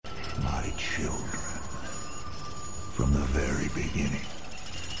children. From the very beginning,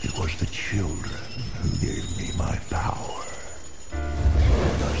 it was the children who gave me my power.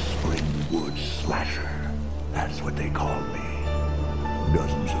 The Springwood Slasher, that's what they called me.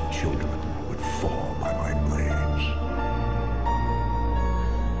 Dozens of children would fall by my blades.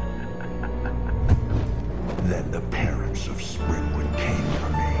 Then the parents of Springwood came for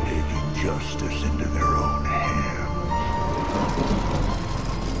me, taking justice into their own hands.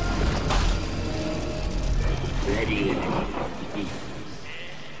 Ready?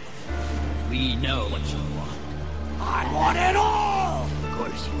 We know what you want. I want it all! Of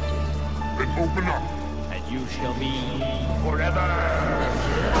course you do. Then open up. And you shall be Forever!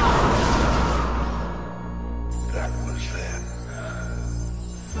 That was then.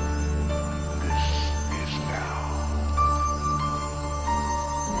 This is now.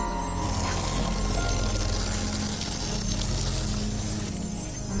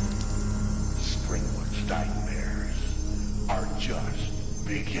 Springwood's nightmares are just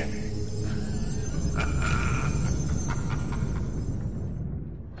beginning.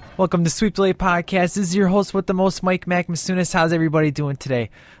 Welcome to Sweep Delay Podcast. This is your host with the most, Mike Macmasunas. How's everybody doing today?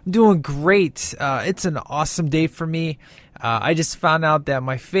 I'm doing great. It's an awesome day for me. I just found out that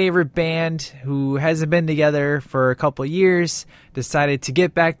my favorite band, who hasn't been together for a couple of years, decided to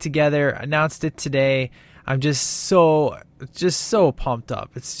get back together, announced it today. I'm just so pumped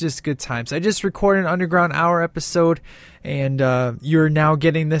up. It's just good times. I just recorded an Underground Hour episode, and you're now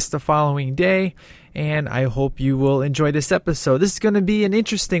getting this the following day. And I hope you will enjoy this episode. This is going to be an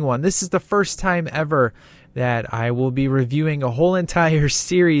interesting one. This is the first time ever that I will be reviewing a whole entire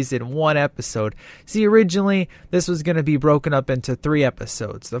series in one episode. See, originally, this was going to be broken up into 3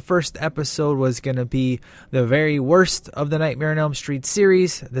 episodes. The first episode was going to be the very worst of the Nightmare on Elm Street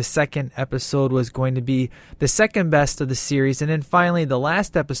series. The second episode was going to be the second best of the series. And then finally, the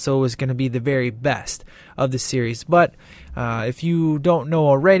last episode was going to be the very best of the series. But if you don't know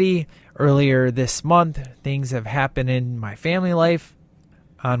already, earlier this month, things have happened in my family life.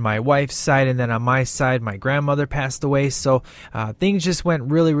 On my wife's side, and then on my side, my grandmother passed away. So things just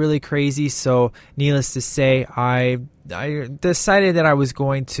went really, really crazy. So needless to say, I decided that I was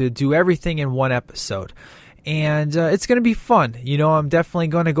going to do everything in one episode. And it's going to be fun. You know, I'm definitely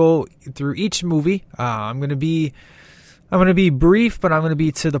going to go through each movie. I'm going to be brief, but I'm going to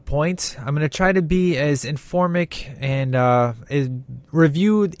be to the point. I'm going to try to be as informative and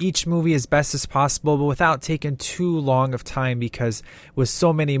review each movie as best as possible, but without taking too long of time, because with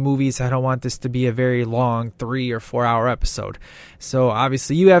so many movies, I don't want this to be a very long 3 or 4 hour episode. So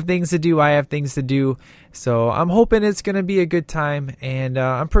obviously you have things to do, I have things to do. So I'm hoping it's going to be a good time, and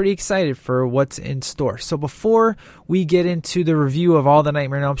I'm pretty excited for what's in store. So before we get into the review of all the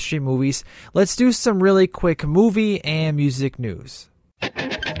Nightmare on Elm Street movies, let's do some really quick movie and music news.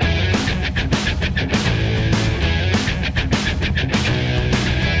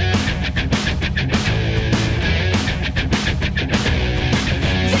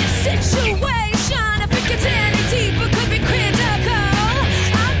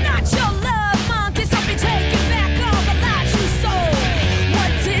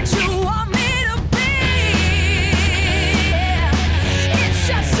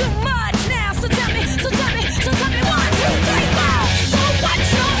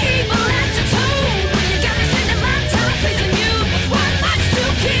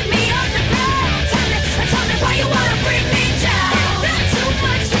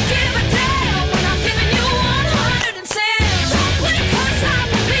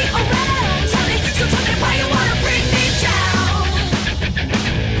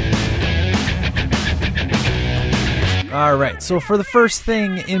 All right, so for the first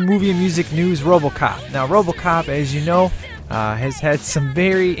thing in movie and music news, RoboCop. Now, RoboCop, as you know, has had some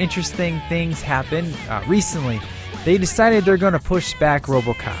very interesting things happen recently. They decided they're going to push back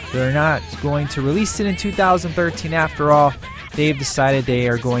RoboCop. They're not going to release it in 2013 after all. They've decided they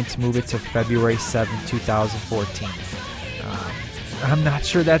are going to move it to February 7, 2014. I'm not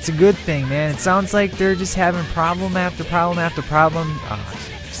sure that's a good thing, man. It sounds like they're just having problem after problem after problem.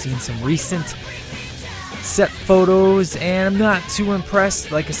 I've seen some recent set photos, and I'm not too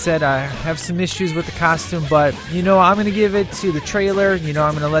impressed. Like I said, I have some issues with the costume, but you know, I'm gonna give it to the trailer. You know,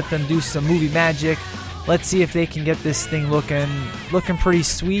 I'm gonna let them do some movie magic. Let's see if they can get this thing looking pretty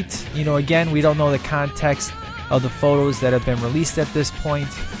sweet. You know, again, we don't know the context of the photos that have been released at this point,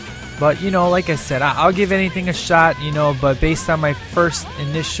 but you know, like I said, I'll give anything a shot. You know, but based on my first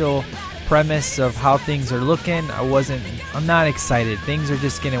initial premise of how things are looking, I'm not excited. Things are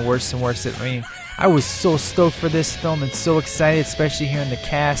just getting worse and worse. I mean, I was so stoked for this film and so excited, especially hearing the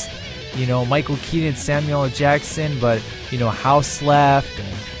cast. You know, Michael Keaton, Samuel L. Jackson, but, you know, House left, and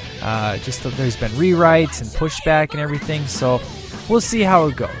Just that there's been rewrites and pushback and everything, so we'll see how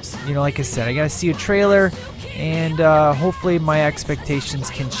it goes. Like I said, I gotta see a trailer, and hopefully my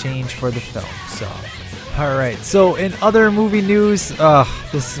expectations can change for the film. So, alright, so in other movie news,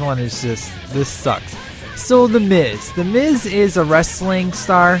 this sucks. So The Miz is a wrestling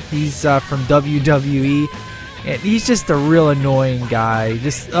star. He's from WWE, and he's just a real annoying guy.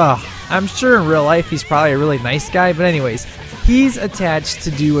 I'm sure in real life he's probably a really nice guy, but anyways, he's attached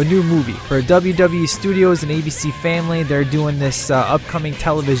to do a new movie for WWE Studios and ABC Family. They're doing this upcoming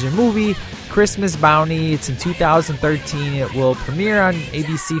television movie, Christmas Bounty. It's in 2013. It will premiere on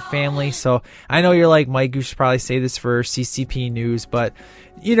ABC Family. So I know you're like, Mike, you should probably say this for CCP News, but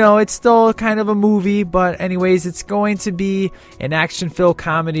it's still kind of a movie. But anyways, it's going to be an action-filled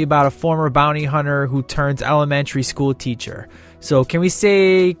comedy about a former bounty hunter who turns elementary school teacher. So can we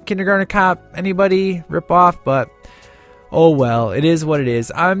say Kindergarten Cop? Anybody? Rip off? But oh well, it is what it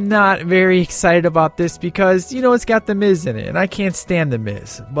is. I'm not very excited about this because, it's got The Miz in it, and I can't stand The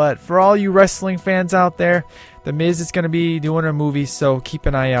Miz. But for all you wrestling fans out there, The Miz is going to be doing a movie, so keep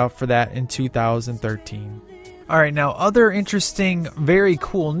an eye out for that in 2013. Alright, now other interesting, very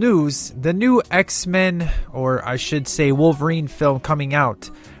cool news. The new X-Men, or I should say Wolverine film coming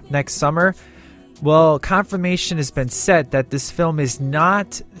out next summer. Well, confirmation has been set that this film is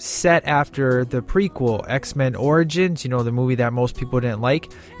not set after the prequel, X-Men Origins, the movie that most people didn't like.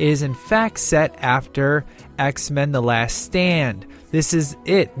 It is in fact set after X-Men The Last Stand. This is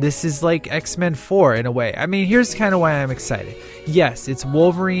it. This is like X-Men 4 in a way. I mean, here's kind of why I'm excited. Yes, it's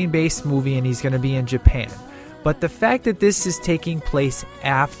Wolverine-based movie and he's going to be in Japan. But the fact that this is taking place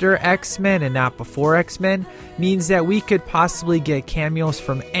after X-Men and not before X-Men means that we could possibly get cameos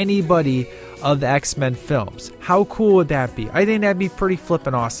from anybody of the X-Men films. How cool would that be? I think that'd be pretty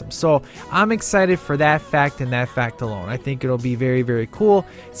flippin' awesome. So I'm excited for that fact and that fact alone. I think it'll be very, very cool.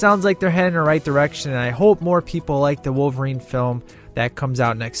 Sounds like they're heading in the right direction, and I hope more people like the Wolverine film that comes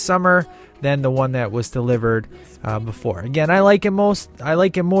out next summer than the one that was delivered before. Again, I like it more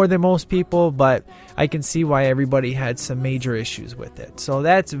than most people, but I can see why everybody had some major issues with it. So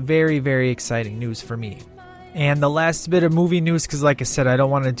that's very, very exciting news for me. And the last bit of movie news, because like I said, I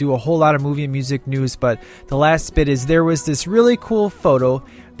don't want to do a whole lot of movie and music news, but the last bit is there was this really cool photo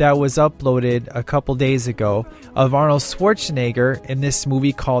that was uploaded a couple days ago of Arnold Schwarzenegger in this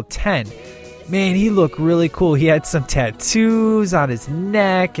movie called 10. Man, he looked really cool. He had some tattoos on his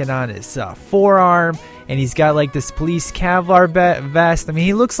neck and on his forearm, and he's got like this police Kevlar vest. I mean,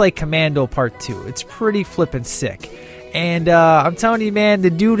 he looks like Commando Part 2. It's pretty flippin' sick. And I'm telling you, man, the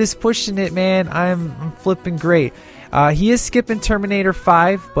dude is pushing it, man. I'm flipping great. He is skipping Terminator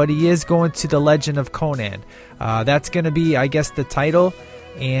 5, but he is going to The Legend of Conan. That's going to be, I guess, the title.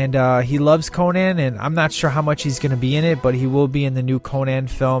 And he loves Conan, and I'm not sure how much he's going to be in it, but he will be in the new Conan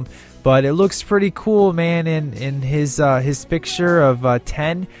film. But it looks pretty cool, man, in his picture of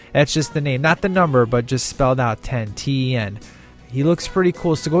 10. That's just the name, not the number, but just spelled out 10, T-E-N. He looks pretty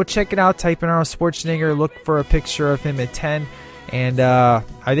cool, so go check it out. Type in Arnold Schwarzenegger, look for a picture of him at 10, and I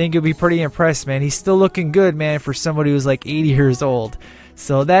think you'll be pretty impressed, man. He's still looking good, man, for somebody who's like 80 years old.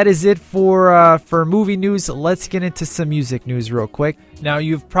 So that is it for movie news. Let's get into some music news real quick. Now,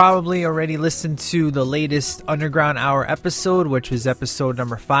 you've probably already listened to the latest Underground Hour episode, which was episode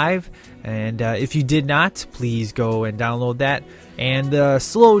number 5. And if you did not, please go and download that. And the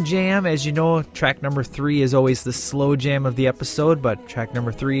slow jam, as you know, track number 3 is always the slow jam of the episode. But track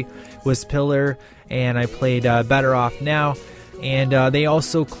number 3 was Pillar, and I played Better Off Now. And they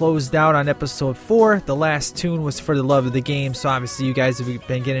also closed out on episode 4. The last tune was For the Love of the Game. So obviously you guys have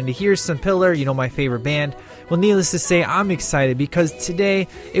been getting to hear some Pillar, my favorite band. Well, needless to say, I'm excited because today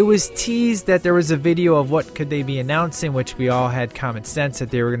it was teased that there was a video of what could they be announcing, which we all had common sense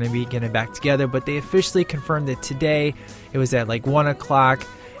that they were going to be getting back together. But they officially confirmed it today. It was at like 1 o'clock.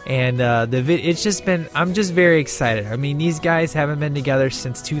 And it's just been, I'm just very excited. I mean, these guys haven't been together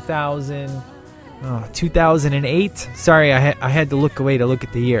since 2008. Sorry, I had to look away to look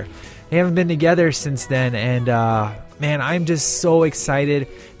at the year. They haven't been together since then, and man, I'm just so excited.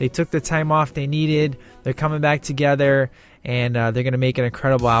 They took the time off they needed. They're coming back together, and they're going to make an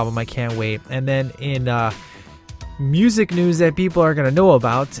incredible album. I can't wait. And then in music news that people are going to know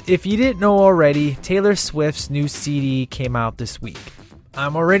about, if you didn't know already, Taylor Swift's new CD came out this week.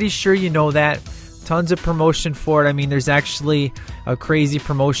 I'm already sure you know that. Tons of promotion for it. I mean, there's actually a crazy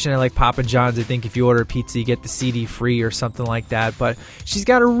promotion at like Papa John's. I think if you order pizza, you get the CD free or something like that. But she's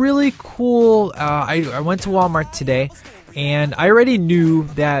got a really cool... I went to Walmart today, and I already knew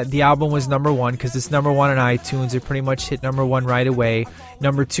that the album was number 1 because it's number 1 on iTunes. It pretty much hit number 1 right away.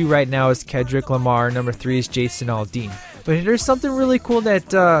 Number 2 right now is Kendrick Lamar. Number 3 is Jason Aldean. But there's something really cool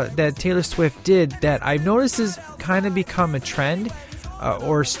that Taylor Swift did that I've noticed has kind of become a trend.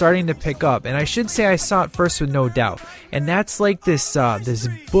 Or starting to pick up, and I should say I saw it first with No Doubt, and that's like this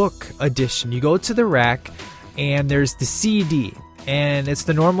book edition. You go to the rack, and there's the CD, and it's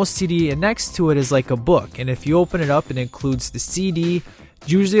the normal CD, and next to it is like a book, and if you open it up, it includes the CD,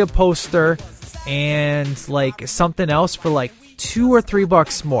 usually a poster, and like something else for like $2 or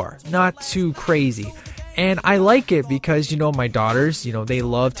 $3 more. Not too crazy. And I like it because, my daughters, they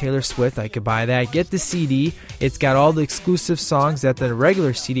love Taylor Swift. I could buy that. Get the CD. It's got all the exclusive songs that the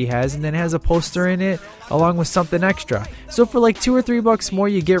regular CD has, and then it has a poster in it along with something extra. So for like $2 or $3 more,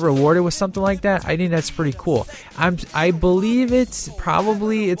 you get rewarded with something like that. I think that's pretty cool. I believe it's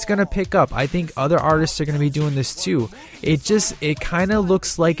going to pick up. I think other artists are going to be doing this too. It kind of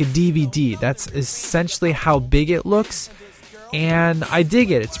looks like a DVD. That's essentially how big it looks. And I dig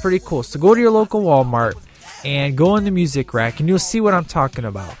it. It's pretty cool. So go to your local Walmart and go in the music rack, and you'll see what I'm talking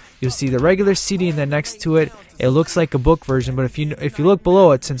about. You'll see the regular CD, and then next to it, it looks like a book version. But if you look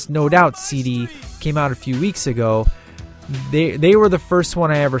below it, since No Doubt CD came out a few weeks ago, they were the first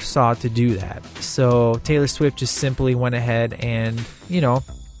one I ever saw to do that. So Taylor Swift just simply went ahead and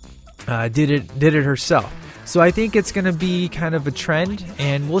did it herself. So I think it's going to be kind of a trend,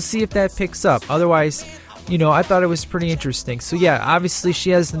 and we'll see if that picks up. Otherwise, I thought it was pretty interesting. So yeah, obviously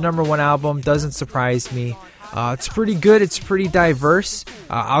she has the #1 album. Doesn't surprise me. It's pretty good. It's pretty diverse.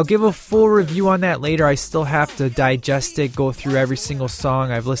 I'll give a full review on that later. I still have to digest it, go through every single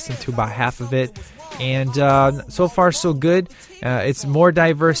song. I've listened to about half of it. And so far, so good. It's more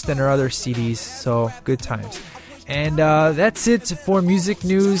diverse than her other CDs, so good times. And that's it for music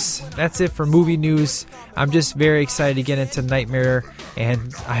news. That's it for movie news. I'm just very excited to get into Nightmare,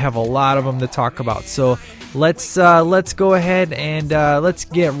 and I have a lot of them to talk about. So let's go ahead and let's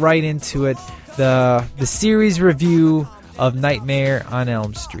get right into it. The series review of Nightmare on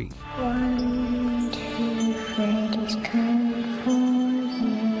Elm Street. 1, 2, Freddy's coming for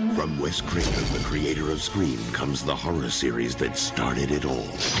you. From Wes Craven, the creator of Scream, comes the horror series that started it all.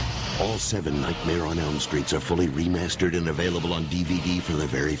 All 7 Nightmare on Elm Streets are fully remastered and available on DVD for the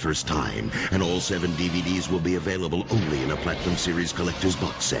very first time. And all 7 DVDs will be available only in a Platinum Series Collector's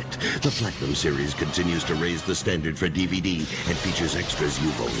Box Set. The Platinum Series continues to raise the standard for DVD and features extras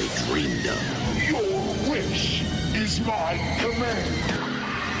you've only dreamed of. Your wish is my command.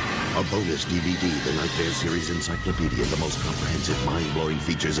 A bonus DVD, the Nightmare Series Encyclopedia, the most comprehensive, mind-blowing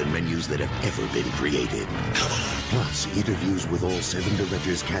features and menus that have ever been created. Plus, interviews with all 7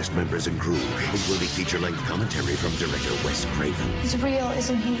 directors, cast members, and crew, including feature-length commentary from director Wes Craven. He's real,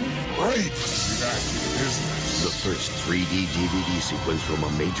 isn't he? Great. Back to business. The first 3D DVD sequence from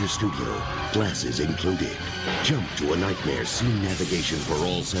a major studio, glasses included. Jump to a Nightmare scene navigation for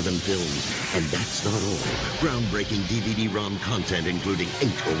all 7 films. And that's not all. Groundbreaking DVD-ROM content, including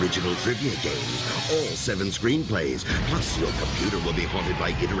 8 original trivia games, all 7 screenplays, plus your computer will be haunted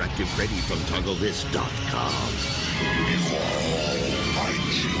by Interactive Freddy from ToggleThis.com. Behold my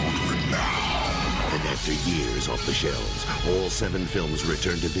children now. And after years off the shelves, all 7 films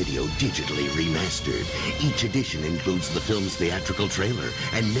return to video digitally remastered. Each edition includes the film's theatrical trailer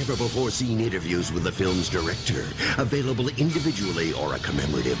and never-before-seen interviews with the film's director, available individually or a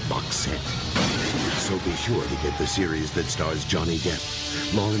commemorative box set. So be sure to get the series that stars Johnny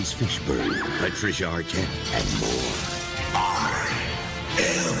Depp, Lawrence Fishburne, Patricia Arquette, and more. I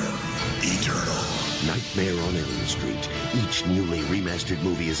am eternal. Nightmare on Elm Street. Each newly remastered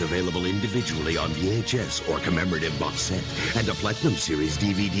movie is available individually on VHS or commemorative box set and a Platinum Series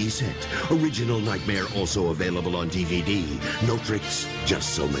DVD set. Original Nightmare also available on DVD. No tricks,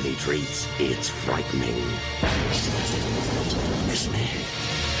 just so many treats. It's frightening. Miss me.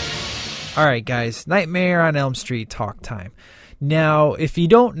 All right, guys, Nightmare on Elm Street talk time. Now, if you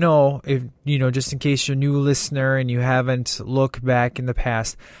don't know, just in case you're a new listener and you haven't looked back in the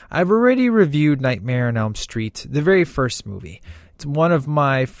past, I've already reviewed Nightmare on Elm Street, the very first movie. It's one of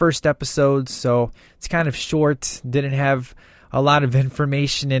my first episodes, so it's kind of short, didn't have a lot of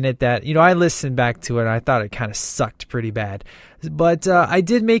information in it that, I listened back to it and I thought it kind of sucked pretty bad. But I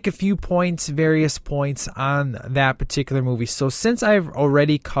did make a few points, various points on that particular movie. So since I've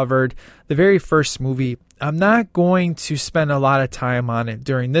already covered the very first movie, I'm not going to spend a lot of time on it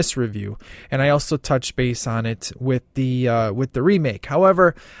during this review, and I also touched base on it with the remake.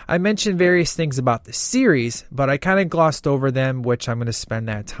 However, I mentioned various things about the series, but I kind of glossed over them, which I'm going to spend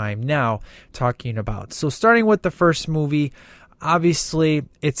that time now talking about. So starting with the first movie, obviously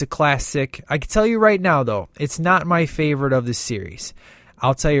it's a classic. I can tell you right now, though, it's not my favorite of the series.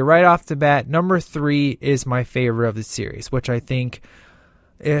 I'll tell you right off the bat, number 3 is my favorite of the series, which I think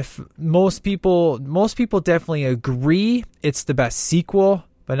if most people definitely agree it's the best sequel,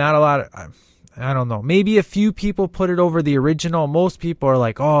 but not a lot of, I don't know. Maybe a few people put it over the original. Most people are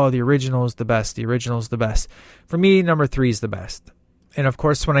like, oh, the original is the best. The original is the best. For me, number 3 is the best. And of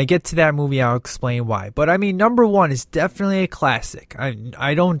course, when I get to that movie, I'll explain why. But I mean, number 1 is definitely a classic.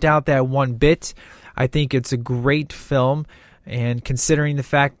 I don't doubt that one bit. I think it's a great film. And considering the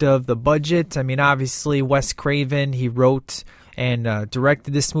fact of the budget, I mean, obviously, Wes Craven, he wrote and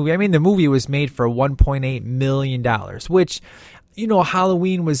directed this movie. I mean, the movie was made for $1.8 million, which, you know,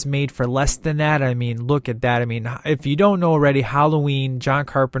 Halloween was made for less than that. I mean, look at that. I mean, if you don't know already, Halloween, John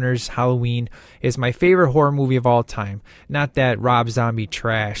Carpenter's Halloween is my favorite horror movie of all time. Not that Rob Zombie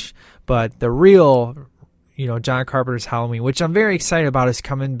trash, but the real, you know, John Carpenter's Halloween, which I'm very excited about, is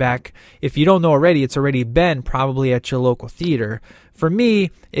coming back. If you don't know already, it's already been probably at your local theater. For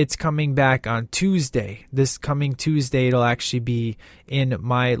me, it's coming back on Tuesday. This coming Tuesday, it'll actually be in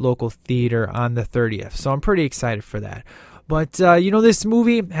my local theater on the 30th. So I'm pretty excited for that. But, you know, this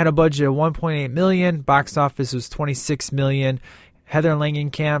movie had a budget of $1.8 million. Box office was $26 million. Heather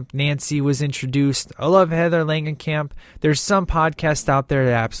Langenkamp, Nancy, was introduced. I love Heather Langenkamp. There's some podcasts out there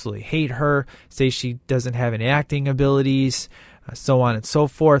that absolutely hate her, say she doesn't have any acting abilities, so on and so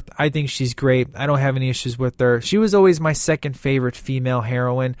forth. I think she's great. I don't have any issues with her. She was always my second favorite female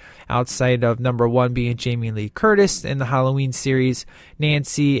heroine, outside of number 1 being Jamie Lee Curtis in the Halloween series.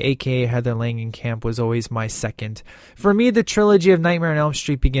 Nancy, aka Heather Langenkamp, was always my second. For me, the trilogy of Nightmare on Elm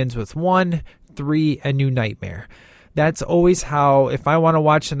Street begins with 1, 3, and New Nightmare. That's always how, if I want to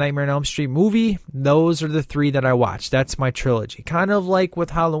watch a Nightmare on Elm Street movie, those are the 3 that I watch. That's my trilogy. Kind of like with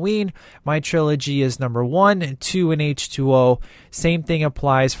Halloween, my trilogy is number 1, 2, and H2O. Same thing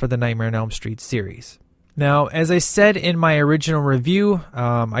applies for the Nightmare on Elm Street series. Now, as I said in my original review,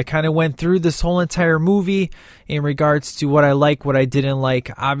 I kind of went through this whole entire movie in regards to what I like, what I didn't like.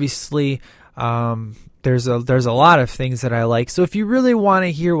 Obviously, there's a lot of things that I like. So if you really want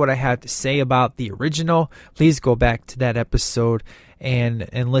to hear what I have to say about the original, please go back to that episode and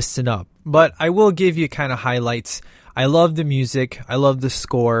listen up. But I will give you kind of highlights. I love the music. I love the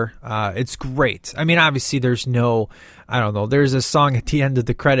score. It's great. I mean, obviously there's there's a song at the end of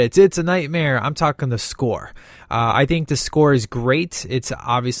the credits. It's a nightmare. I'm talking the score. I think the score is great. It's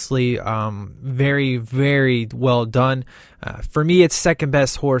obviously very, very well done. For me, it's second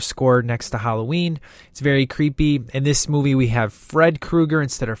best horror score next to Halloween. It's very creepy. In this movie, we have Fred Krueger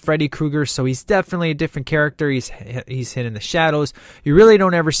instead of Freddy Krueger, so he's definitely a different character. He's hidden in the shadows. You really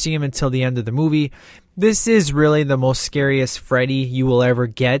don't ever see him until the end of the movie. This is really the most scariest Freddy you will ever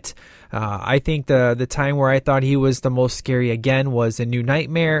get. I think the time where I thought he was the most scary again was in New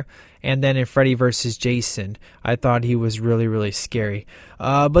Nightmare, and then in Freddy vs. Jason, I thought he was really, really scary.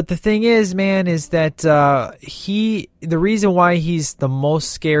 But the thing is, man, is that the reason why he's the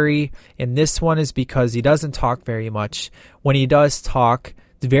most scary in this one is because he doesn't talk very much. When he does talk,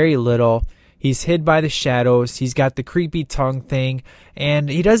 it's very little. He's hid by the shadows. He's got the creepy tongue thing, and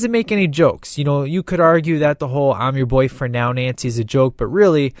he doesn't make any jokes. You know, you could argue that the whole "I'm your boyfriend now, Nancy" is a joke, but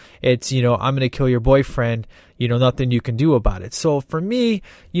really it's, you know, I'm going to kill your boyfriend. You know, nothing you can do about it. So for me,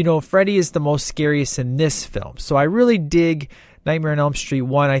 you know, Freddy is the most scariest in this film. So I really dig Nightmare on Elm Street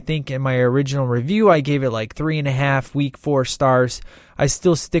 1. I think in my original review, I gave it like 3.5, weak 4 stars. I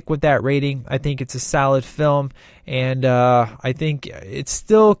still stick with that rating. I think it's a solid film, and I think it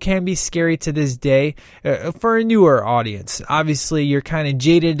still can be scary to this day for a newer audience. Obviously, you're kind of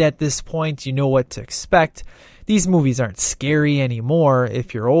jaded at this point. You know what to expect. These movies aren't scary anymore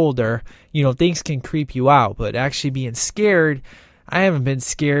if you're older. You know, things can creep you out, but actually being scared, I haven't been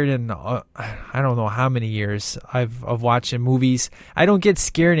scared in I don't know how many years of watching movies. I don't get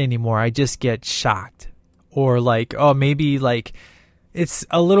scared anymore. I just get shocked, or like, oh, maybe like it's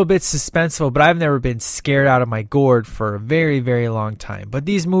a little bit suspenseful, but I've never been scared out of my gourd for a very, very long time. But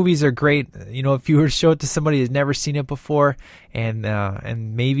these movies are great. You know, if you were to show it to somebody who's never seen it before, and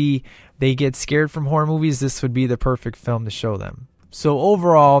maybe they get scared from horror movies, this would be the perfect film to show them. So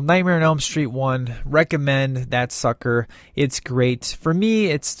overall, Nightmare on Elm Street 1, recommend that sucker. It's great. For me,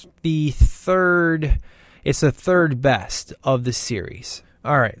 it's the third best of the series.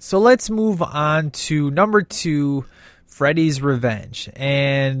 All right, so let's move on to number 2, Freddy's Revenge.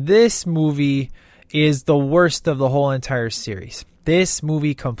 And this movie is the worst of the whole entire series. This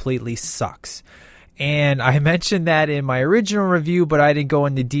movie completely sucks. And I mentioned that in my original review, but I didn't go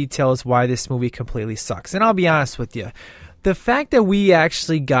into details why this movie completely sucks. And I'll be honest with you. The fact that we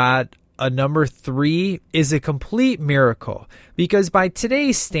actually got a number 3 is a complete miracle, because by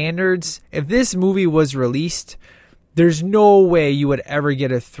today's standards, if this movie was released, there's no way you would ever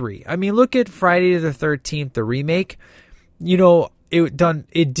get a 3. I mean, look at Friday the 13th, the remake. You know,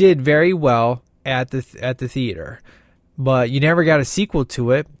 it did very well at the theater, but you never got a sequel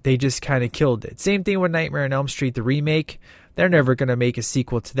to it. They just kind of killed it. Same thing with Nightmare on Elm Street, the remake. They're never going to make a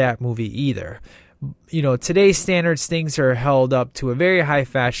sequel to that movie either. Today's standards, things are held up to a very high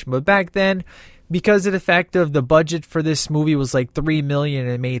fashion, but back then, because of the fact of the budget for this movie was like $3 million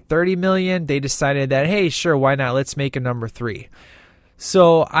and it made $30 million, they decided that, hey, sure, why not? Let's make a number 3.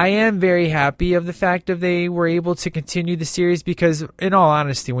 So I am very happy of the fact that they were able to continue the series, because in all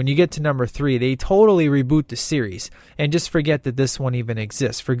honesty, when you get to number 3, they totally reboot the series and just forget that this one even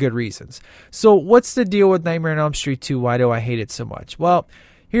exists for good reasons. So what's the deal with Nightmare on Elm Street 2? Why do I hate it so much? Well,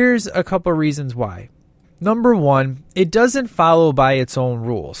 here's a couple reasons why. Number 1, it doesn't follow by its own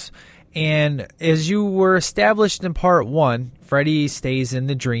rules. And as you were established in part 1, Freddy stays in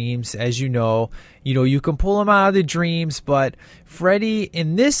the dreams, as you know. You can pull him out of the dreams, but Freddy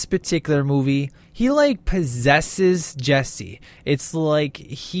in this particular movie, he like possesses Jesse. It's like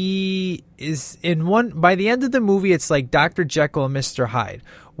he is by the end of the movie, it's like Dr. Jekyll and Mr. Hyde.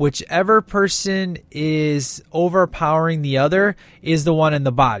 Whichever person is overpowering the other is the one in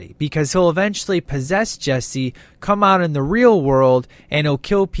the body, because he'll eventually possess Jesse, come out in the real world, and he'll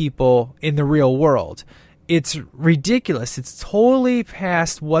kill people in the real world. It's ridiculous. It's totally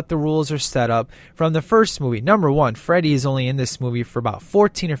past what the rules are set up from the first movie. Number 1, Freddy is only in this movie for about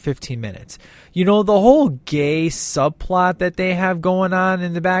 14 or 15 minutes. The whole gay subplot that they have going on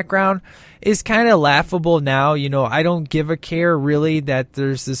in the background is kind of laughable now. I don't give a care really that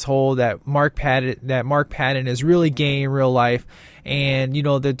there's this whole that Mark Patton is really gay in real life. And,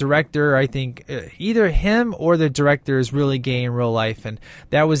 the director, I think either him or the director is really gay in real life. And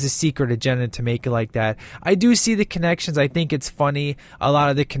that was the secret agenda to make it like that. I do see the connections. I think it's funny. A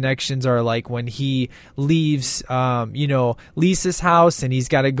lot of the connections are like when he leaves, Lisa's house and he's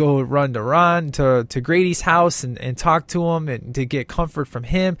got to go run to Grady's house and talk to him and to get comfort from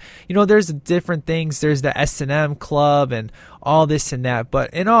him. There's different things. There's the S&M club and all this and that.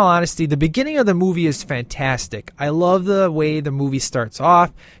 But in all honesty, the beginning of the movie is fantastic. I love the way the movie starts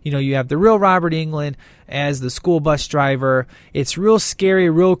off. You have the real Robert Englund as the school bus driver. It's real scary,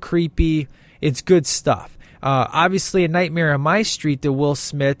 real creepy. It's good stuff. Obviously, A Nightmare on My Street, the Will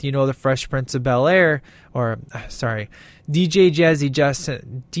Smith, the Fresh Prince of Bel-Air, DJ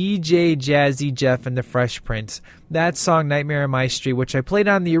Jazzy Jeff and the Fresh Prince. That song, Nightmare on My Street, which I played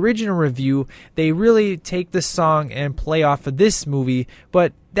on the original review, they really take the song and play off of this movie,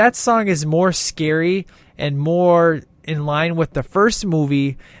 but that song is more scary and more in line with the first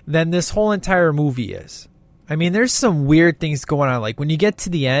movie than this whole entire movie is. I mean, there's some weird things going on. Like when you get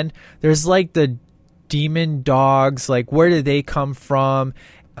to the end, there's like the demon dogs, like where did they come from?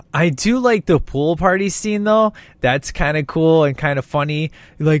 I do like the pool party scene though. That's kind of cool and kind of funny.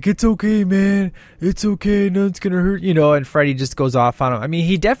 Like, it's okay, man. It's okay. Nothing's going to hurt, and Freddy just goes off on him. I mean,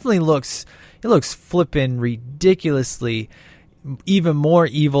 he definitely looks flippin' ridiculously even more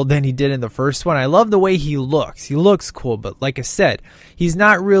evil than he did in the first one. I love the way he looks. He looks cool, but like I said, he's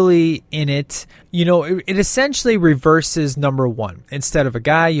not really in it. It essentially reverses number 1. Instead of a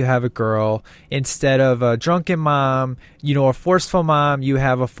guy, you have a girl. Instead of a drunken mom, a forceful mom, you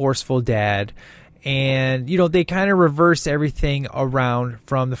have a forceful dad. And, they kind of reverse everything around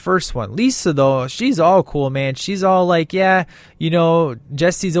from the first one. Lisa, though, she's all cool, man. She's all like, yeah,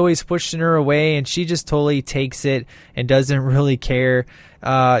 Jesse's always pushing her away, and she just totally takes it and doesn't really care.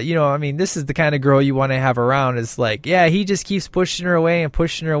 This is the kind of girl you want to have around. It's like, yeah, he just keeps pushing her away,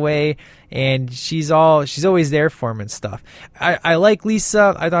 and she's always there for him and stuff. I like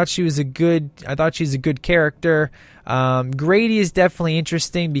Lisa. I thought she's a good character. Grady is definitely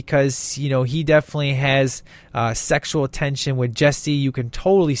interesting because, he definitely has sexual tension with Jesse. You can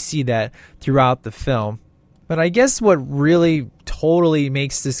totally see that throughout the film. But I guess what really totally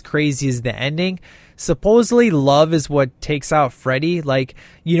makes this crazy is the ending. Supposedly love is what takes out Freddy. Like,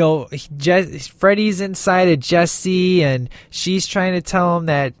 Freddy's inside of Jesse and she's trying to tell him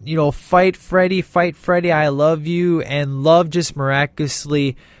that, fight Freddy, I love you. And love just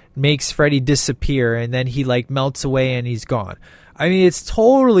miraculously makes Freddy disappear, and then he like melts away and he's gone. I mean, it's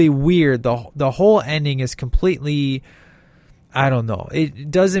totally weird. The whole ending is completely, I don't know.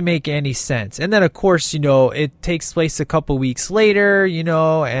 It doesn't make any sense. And then of course, it takes place a couple weeks later,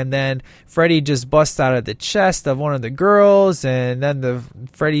 and then Freddy just busts out of the chest of one of the girls, and then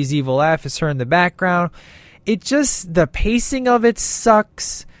Freddy's evil laugh is heard in the background. The pacing of it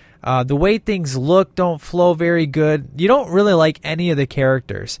sucks. The way things look don't flow very good. You don't really like any of the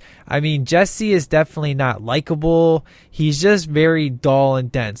characters. I mean, Jesse is definitely not likable. He's just very dull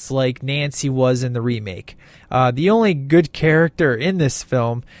and dense, like Nancy was in the remake. The only good character in this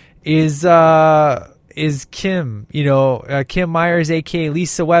film is is Kim, Kim Myers, aka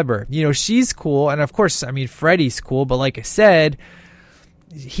Lisa Weber. She's cool, and of course, I mean, Freddy's cool, but like I said,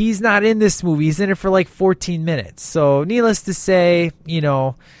 he's not in this movie. He's in it for like 14 minutes. So needless to say,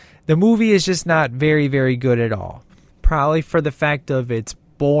 the movie is just not very, very good at all. Probably for the fact of it's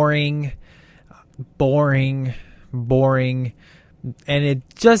boring, and it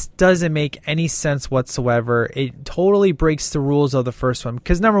just doesn't make any sense whatsoever. It totally breaks the rules of the first one,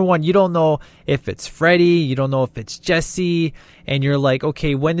 because number one, you don't know if it's Freddy, you don't know if it's Jesse, and you're like,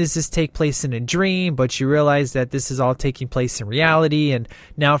 okay, when does this take place in a dream? But you realize that this is all taking place in reality, and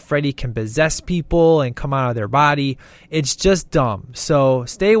now Freddy can possess people and come out of their body. It's just dumb. So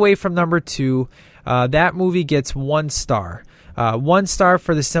stay away from number 2. That movie gets 1 star. 1 star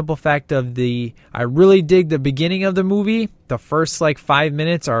for the simple fact of I really dig the beginning of the movie. The first 5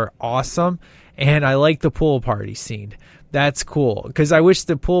 minutes are awesome, and I like the pool party scene. That's cool, because I wish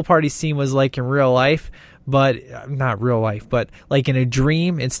the pool party scene was like in real life, but not real life, but like in a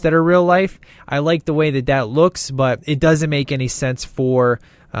dream instead of real life. I like the way that looks, but it doesn't make any sense for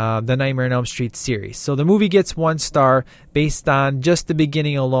the Nightmare on Elm Street series. So the movie gets 1 star based on just the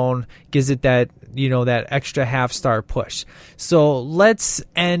beginning alone, gives it that extra half-star push. So let's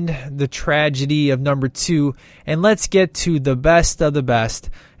end the tragedy of number 2, and let's get to the best of the best,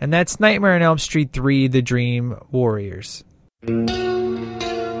 and that's Nightmare on Elm Street 3, The Dream Warriors.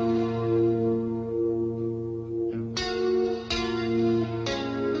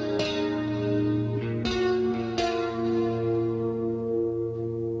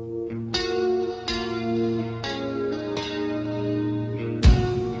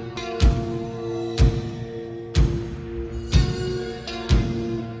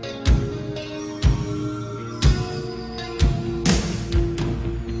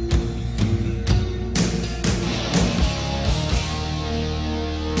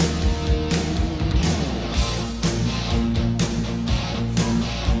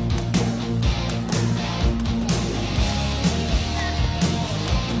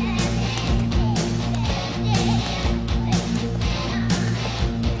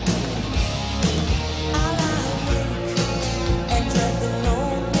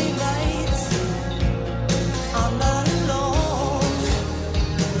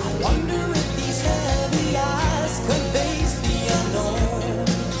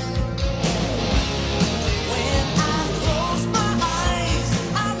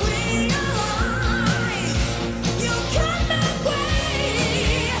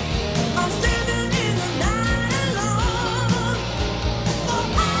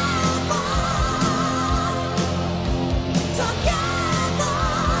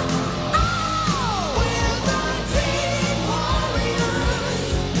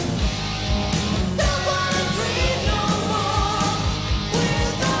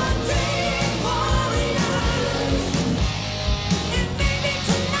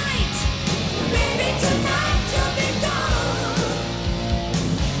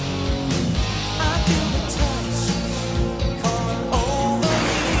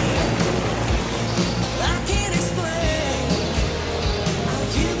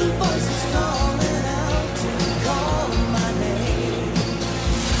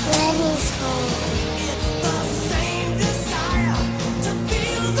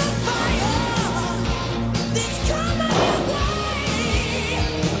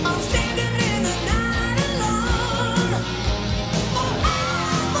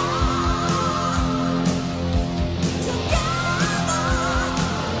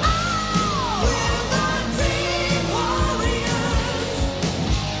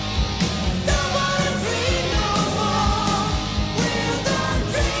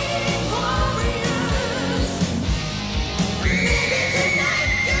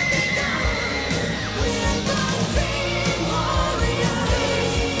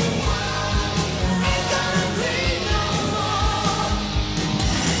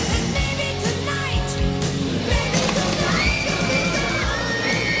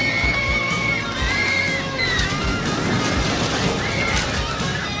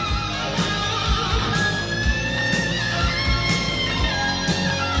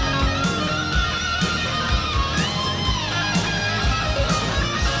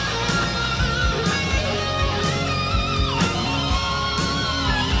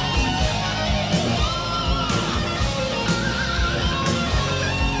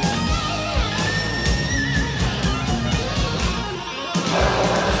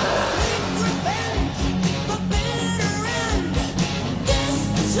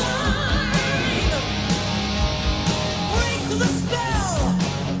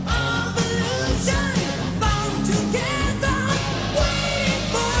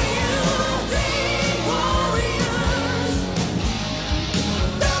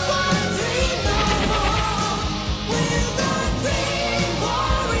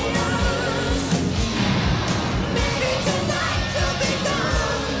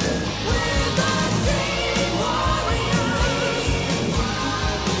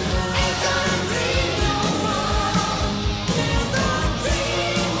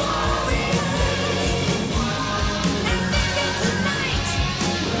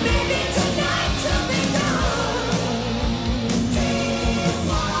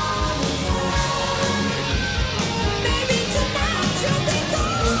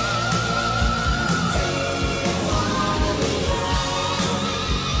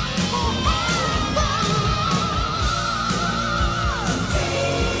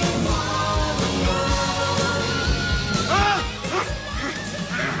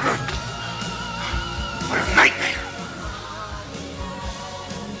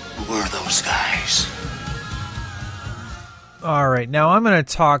 right, now I'm going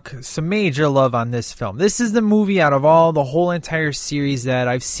to talk some major love on this film. This is the movie out of all the whole entire series that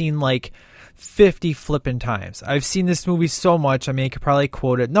I've seen like 50 flipping times. I've seen this movie so much, I mean, I could probably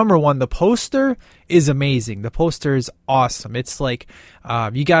quote it. Number one, the poster is amazing. The poster is awesome. It's like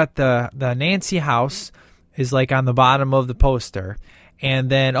you got the Nancy house is like on the bottom of the poster.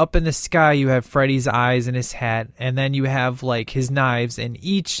 And then up in the sky, you have Freddy's eyes and his hat. And then you have like his knives. And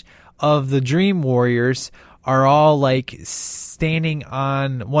each of the Dream Warriors are all like standing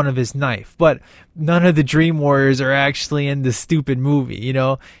on one of his knife. But none of the Dream Warriors are actually in the stupid movie, you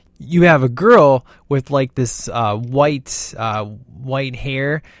know? You have a girl with like this white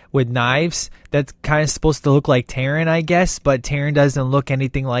hair with knives that's kind of supposed to look like Taryn, I guess, but Taryn doesn't look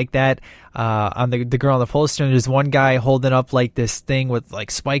anything like that on the girl on the poster. And there's one guy holding up like this thing with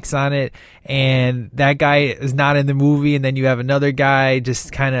like spikes on it, and that guy is not in the movie. And then you have another guy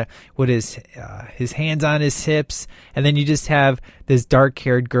just kind of with his hands on his hips, and then you just have this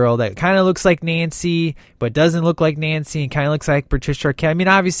dark-haired girl that kind of looks like Nancy but doesn't look like Nancy and kind of looks like Patricia Arquette. I mean,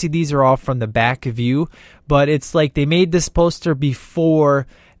 obviously these are all from the back view, but it's like they made this poster before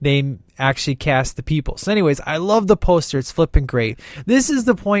they actually cast the people. So anyways, I love the poster. It's flipping great. This is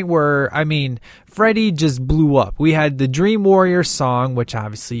the point where, I mean, Freddy just blew up. We had the Dream Warrior song, which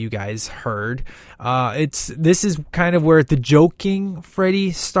obviously you guys heard. This is kind of where the joking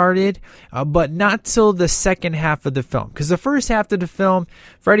Freddy started, but not till the second half of the film. Because the first half of the film,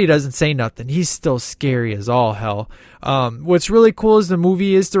 Freddy doesn't say nothing. He's still scary as all hell. What's really cool is the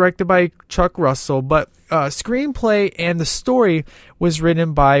movie is directed by Chuck Russell, but screenplay and the story was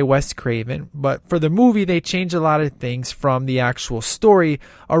written by Wes Craven. But for the movie, they changed a lot of things from the actual story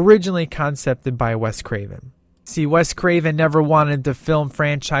originally concepted by Wes Craven. See, Wes Craven never wanted the film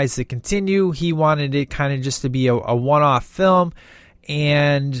franchise to continue. He wanted it kind of just to be a one-off film.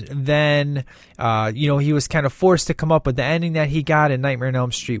 And then, he was kind of forced to come up with the ending that he got in Nightmare on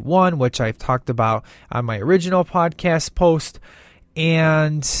Elm Street 1, which I've talked about on my original podcast post.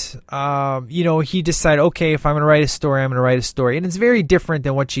 And, he decided, okay, if I'm going to write a story, I'm going to write a story. And it's very different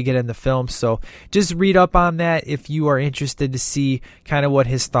than what you get in the film. So just read up on that if you are interested to see kind of what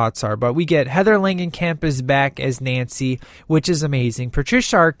his thoughts are. But we get Heather Langenkamp is back as Nancy, which is amazing.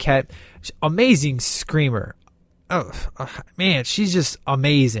 Patricia Arquette, amazing screamer. Oh, man, she's just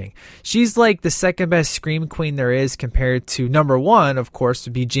amazing. She's like the second best scream queen there is compared to number one, of course,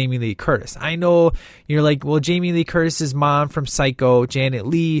 would be Jamie Lee Curtis. I know you're like, well, Jamie Lee Curtis's mom from Psycho, Janet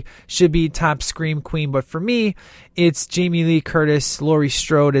Leigh, should be top scream queen. But for me, it's Jamie Lee Curtis, Laurie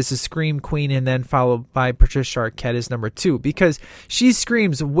Strode as a scream queen, and then followed by Patricia Arquette as number two, because she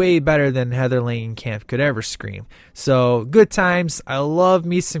screams way better than Heather Langenkamp could ever scream. So good times. I love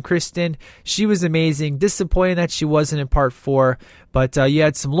me some Kristen. She was amazing. Disappointing that she wasn't in part 4, but you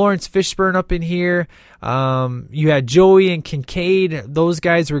had some Lawrence Fishburne up in here. You had Joey and Kincaid. Those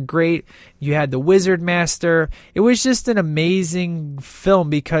guys were great. You had the Wizard Master. It was just an amazing film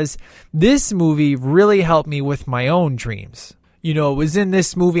because this movie really helped me with my own dreams. It was in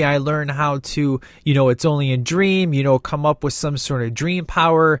this movie I learned how to, it's only a dream, come up with some sort of dream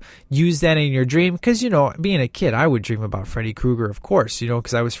power, use that in your dream. Because, being a kid, I would dream about Freddy Krueger, of course,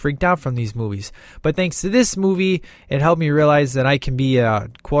 because I was freaked out from these movies. But thanks to this movie, it helped me realize that I can be a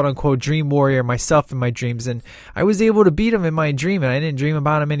quote-unquote dream warrior myself in my dreams. And I was able to beat him in my dream, and I didn't dream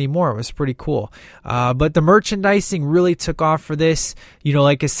about him anymore. It was pretty cool. But the merchandising really took off for this.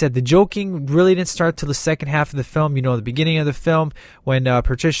 Like I said, the joking really didn't start till the second half of the film. The beginning of the film, when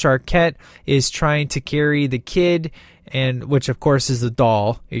Patricia Arquette is trying to carry the kid, and which of course is a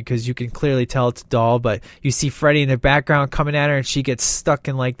doll, because you can clearly tell it's a doll, but you see Freddy in the background coming at her, and she gets stuck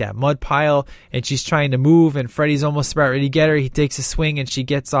in like that mud pile, and she's trying to move, and Freddy's almost about ready to get her. He takes a swing, and she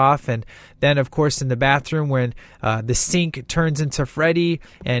gets off. And then of course in the bathroom, when the sink turns into Freddy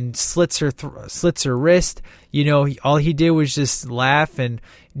and slits her wrist, all he did was just laugh and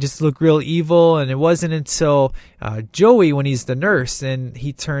just look real evil. And it wasn't until Joey, when he's the nurse, and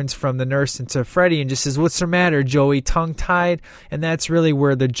he turns from the nurse into Freddy and just says, "What's the matter, Joey?" tongue-tied. And that's really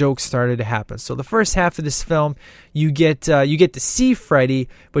where the joke started to happen. So the first half of this film, you get to see Freddy,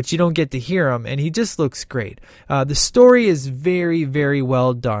 but you don't get to hear him, and he just looks great. The story is very, very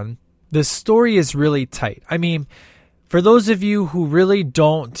well done. The story is really tight. I mean, for those of you who really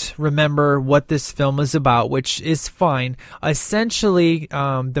don't remember what this film is about, which is fine, essentially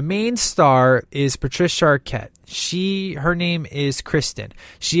the main star is Patricia Arquette. Her name is Kristen.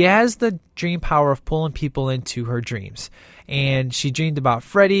 She has the dream power of pulling people into her dreams. and she dreamed about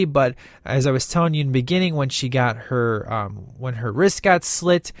Freddy. But as I was telling you in the beginning, when she got her, when her wrist got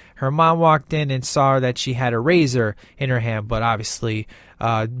slit, her mom walked in and saw that she had a razor in her hand. But obviously,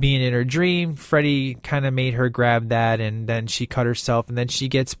 being in her dream, Freddy kind of made her grab that, and then she cut herself, and then she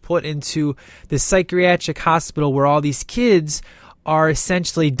gets put into the psychiatric hospital where all these kids are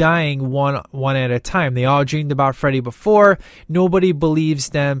essentially dying one at a time. They all dreamed about Freddy before. Nobody believes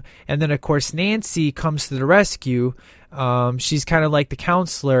them. And then, of course, Nancy comes to the rescue. She's kind of like the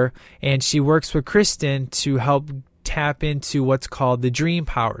counselor, and she works with Kristen to help tap into what's called the dream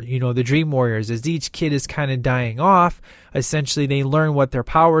power, the dream warriors. As each kid is kind of dying off, essentially they learn what their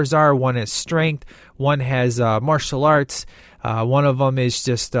powers are. One has strength, one has martial arts, one of them is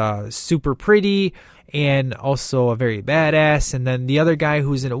just super pretty and also a very badass, and then the other guy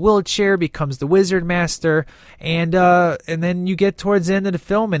who's in a wheelchair becomes the wizard master, and then you get towards the end of the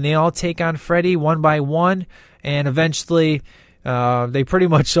film and they all take on Freddy one by one, and eventually they pretty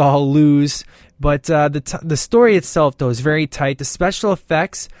much all lose. But the story itself, though, is very tight. The special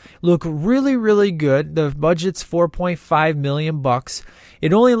effects look really, really good. The budget's $4.5 million.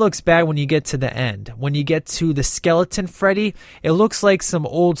 It only looks bad when you get to the end. When you get to the skeleton Freddy, it looks like some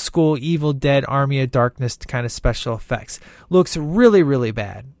old school Evil Dead Army of Darkness kind of special effects. Looks really, really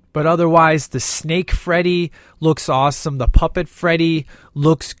bad. But otherwise, the snake Freddy looks awesome. The puppet Freddy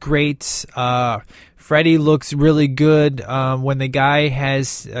looks great. Freddy looks really good when the guy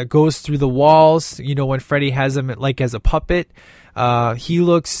goes through the walls. When Freddy has him like as a puppet, he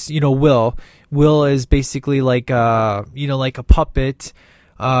looks. Will is basically like like a puppet.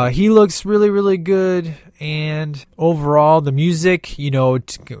 He looks really, really good. And overall, the music,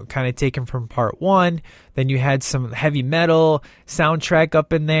 kind of taken from part one. Then you had some heavy metal soundtrack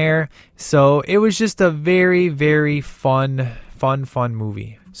up in there. So it was just a very, very fun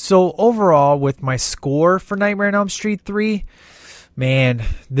movie. So overall, with my score for Nightmare on Elm Street 3, man,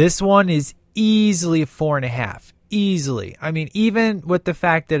 this one is easily a 4.5. Easily. I mean, even with the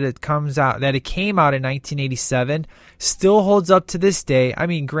fact that it came out in 1987, still holds up to this day. I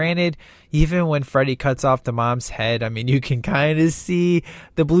mean, granted, even when Freddy cuts off the mom's head, I mean, you can kind of see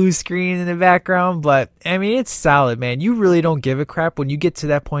the blue screen in the background, but I mean, it's solid, man. You really don't give a crap when you get to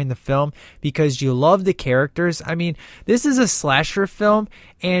that point in the film because you love the characters. I mean, this is a slasher film,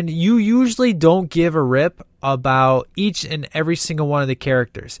 and you usually don't give a rip about each and every single one of the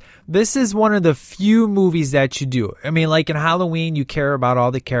characters. This is one of the few movies that you do. I mean, like in Halloween, you care about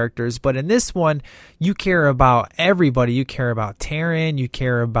all the characters, but in this one, you care about everybody. You care about Taryn, you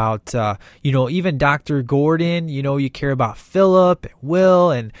care about, even Dr. Gordon, you care about Philip, and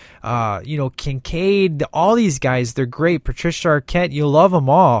Will, and, Kincaid, all these guys, they're great. Patricia Arquette, you love them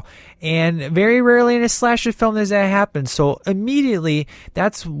all. And very rarely in a slasher film does that happen. So immediately,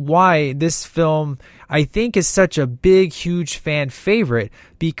 that's why this film, I think, is such a big, huge fan favorite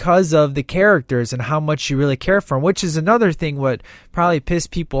because of the characters and how much you really care for them, which is another thing what probably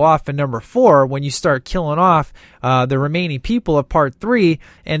pissed people off in number 4 when you start killing off the remaining people of part 3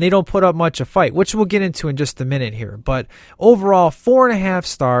 and they don't put up much of a fight, which we'll get into in just a minute here. But overall, 4.5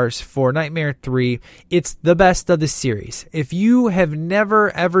 stars for Nightmare 3. It's the best of the series. If you have never,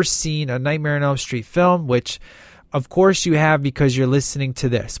 ever seen a Nightmare on Elm Street film, which of course you have because you're listening to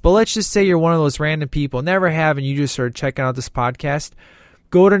this, but let's just say you're one of those random people, never have, and you just started checking out this podcast,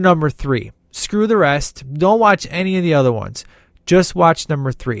 go to number 3. Screw the rest. Don't watch any of the other ones. Just watch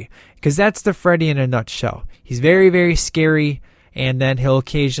number 3 because that's the Freddy in a nutshell. He's very, very scary, and then he'll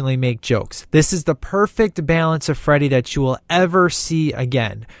occasionally make jokes. This is the perfect balance of Freddy that you will ever see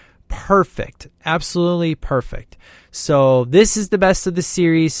again. Perfect. Absolutely perfect. So this is the best of the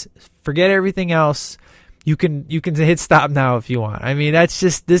series. Forget everything else. You can hit stop now if you want. I mean, this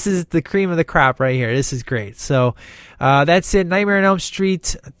is the cream of the crop right here. This is great. So that's it. Nightmare on Elm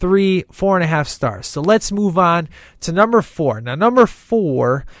Street 3, 4.5 stars. So let's move on to number 4. Now, number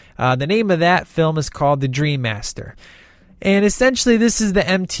 4, the name of that film is called The Dream Master. And essentially, this is the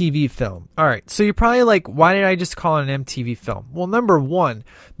MTV film. All right, so you're probably like, why did I just call it an MTV film? Well, number 1,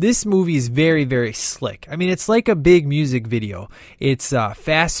 this movie is very, very slick. I mean, it's like a big music video. It's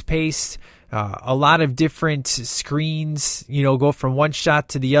fast-paced. A lot of different screens, go from one shot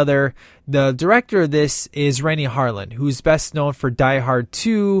to the other. The director of this is Renny Harlin, who's best known for Die Hard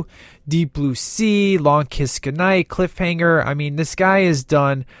 2, Deep Blue Sea, Long Kiss Goodnight, Cliffhanger. I mean, this guy has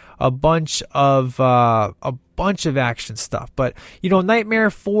done a bunch of action stuff. But, Nightmare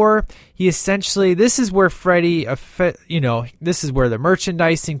 4, this is where Freddy, this is where the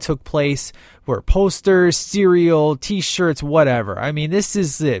merchandising took place, where posters, cereal, t-shirts, whatever. I mean, this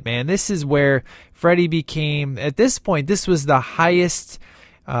is it, man. This is where Freddy became, at this point, this was the highest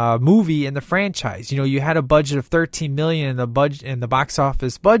movie in the franchise. You had a budget of $13 million, and the box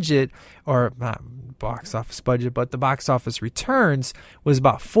office budget, or not box office budget, but the box office returns was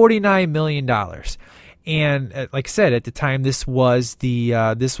about $49 million. And like I said, at the time, this was the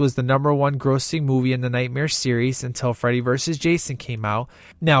number one grossing movie in the Nightmare series until Freddy vs. Jason came out.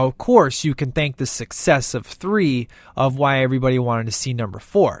 Now, of course, you can thank the success of 3 of why everybody wanted to see number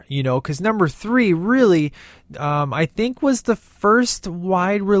 4. Because number 3 really, I think, was the first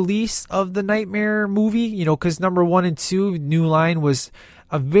wide release of the Nightmare movie. Because number 1 and 2, New Line, was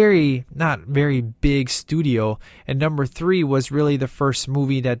a not very big studio, and number 3 was really the first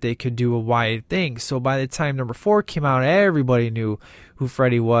movie that they could do a wide thing. So by the time number 4 came out, everybody knew who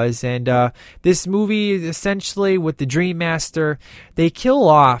Freddy was. And this movie, essentially, with the Dream Master, they kill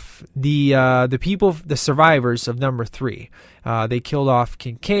off the people, the survivors of number 3. They killed off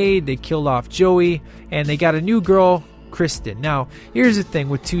Kincaid, they killed off Joey, and they got a new girl, Kristen. Now, here's the thing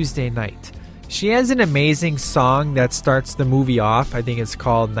with Tuesday Night. She has an amazing song that starts the movie off. I think it's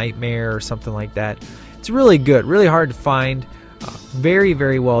called Nightmare or something like that. It's really good, really hard to find. Very,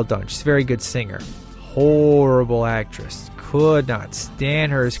 very well done. She's a very good singer. Horrible actress. Could not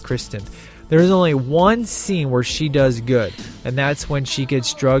stand her as Kristen. There's only one scene where she does good, and that's when she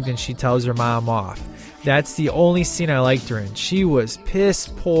gets drugged and she tells her mom off. That's the only scene I liked her in. She was piss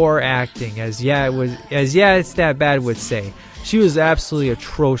poor acting, as it's that bad would say. She was absolutely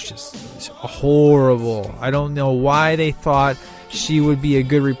atrocious. Horrible. I don't know why they thought she would be a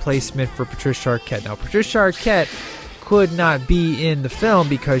good replacement for Patricia Arquette. Now, Patricia Arquette could not be in the film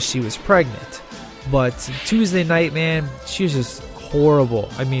because she was pregnant. But Tuesday Night, man, she was just horrible.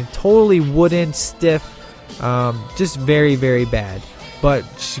 I mean, totally wooden, stiff, just very, very bad. But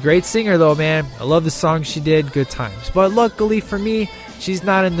she's a great singer, though, man. I love the song she did. Good times. But luckily for me, she's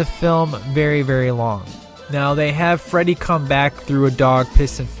not in the film very, very long. Now, they have Freddy come back through a dog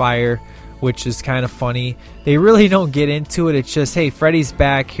piss and fire, which is kind of funny. They really don't get into it. It's just, hey, Freddy's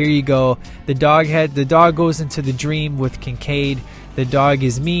back. Here you go. The dog goes into the dream with Kincaid. The dog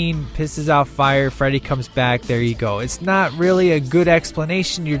is mean, pisses out fire. Freddy comes back. There you go. It's not really a good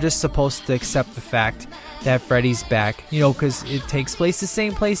explanation. You're just supposed to accept the fact that Freddy's back, because it takes place the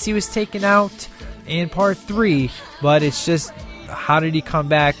same place he was taken out in part 3. But it's just, how did he come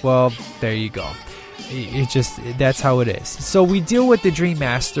back? Well, there you go. That's how it is. So we deal with the Dream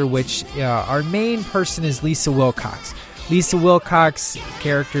Master, which our main person is Lisa Wilcox. Lisa Wilcox'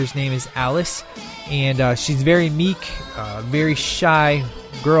 character's name is Alice, and she's very meek, very shy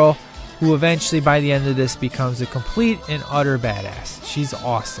girl who eventually, by the end of this, becomes a complete and utter badass. She's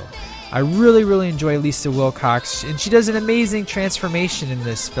awesome. I really, really enjoy Lisa Wilcox, and she does an amazing transformation in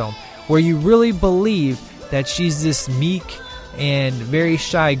this film, where you really believe that she's this meek and very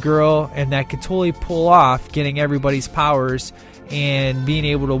shy girl, and that could totally pull off getting everybody's powers and being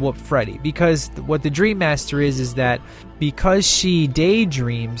able to whoop Freddy. Because what the Dream Master is that because she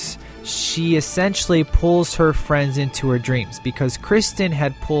daydreams, she essentially pulls her friends into her dreams, because Kristen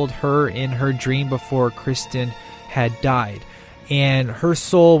had pulled her in her dream before Kristen had died, and her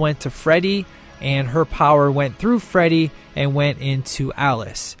soul went to Freddy, and her power went through Freddy and went into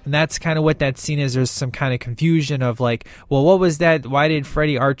Alice. And that's kind of what that scene is. There's some kind of confusion of like, well, what was that? Why did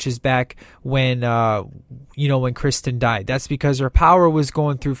Freddy arch his back when Kristen died? That's because her power was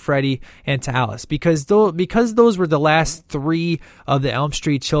going through Freddy and to Alice. Because those were the last 3 of the Elm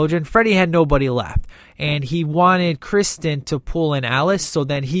Street children, Freddy had nobody left. And he wanted Kristen to pull in Alice so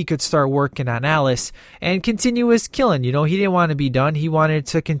then he could start working on Alice and continue his killing. He didn't want to be done. He wanted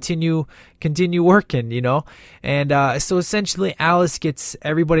to continue working, And so essentially Alice gets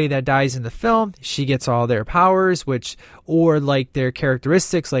everybody that dies in the film. She gets all their powers, or like their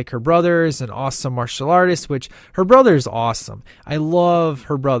characteristics, like her brother is an awesome martial artist, which her brother is awesome. I love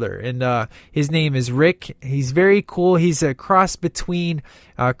her brother, and his name is Rick. He's very cool. He's a cross between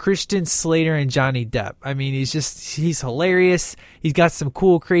Christian Slater and Johnny Depp. I mean, he's hilarious. He's got some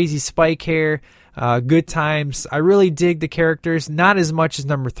cool, crazy spike hair. Good times. I really dig the characters. Not as much as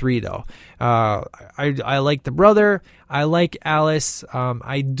number 3, though. I like the brother. I like Alice.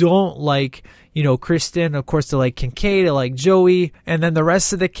 I don't like, Kristen. Of course, I like Kincaid. I like Joey. And then the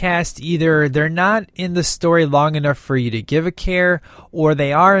rest of the cast, either they're not in the story long enough for you to give a care, or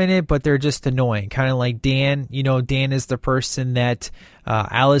they are in it, but they're just annoying. Kind of like Dan. Dan is the person that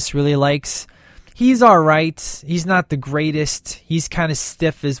Alice really likes. He's all right. He's not the greatest. He's kind of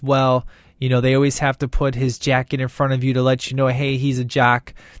stiff as well. They always have to put his jacket in front of you to let you know, hey, he's a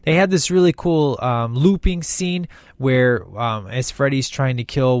jock. They had this really cool looping scene where as Freddy's trying to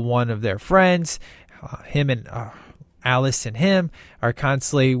kill one of their friends, him and Alice and him are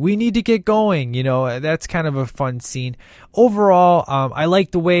constantly, we need to get going. That's kind of a fun scene. Overall, I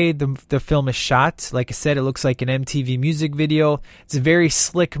like the way the film is shot. Like I said, it looks like an MTV music video. It's a very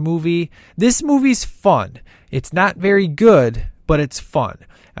slick movie. This movie's fun. It's not very good, but it's fun.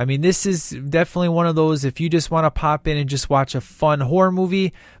 I mean, this is definitely one of those, if you just want to pop in and just watch a fun horror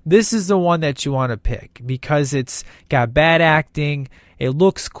movie, this is the one that you want to pick because it's got bad acting. It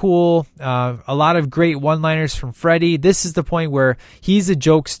looks cool. A lot of great one-liners from Freddy. This is the point where he's a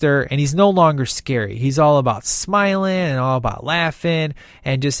jokester and he's no longer scary. He's all about smiling and all about laughing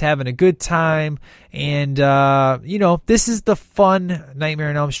and just having a good time. And, this is the fun Nightmare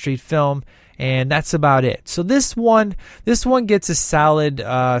on Elm Street film. And that's about it. So this one gets a solid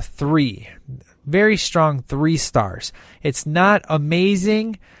 3. Very strong 3 stars. It's not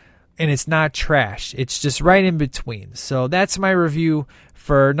amazing and it's not trash. It's just right in between. So that's my review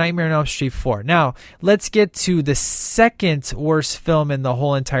for Nightmare on Elm Street 4. Now, let's get to the second worst film in the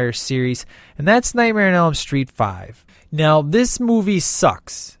whole entire series, and that's Nightmare on Elm Street 5. Now, this movie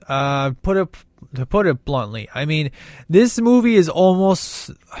sucks. To put it bluntly. I mean, this movie is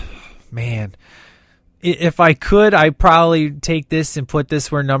almost... Man, if I could, I'd probably take this and put this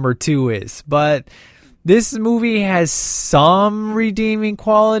where number 2 is. But this movie has some redeeming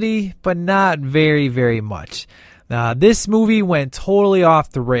quality, but not very, very much. This movie went totally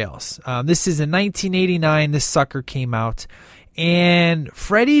off the rails. This is in 1989. This sucker came out. And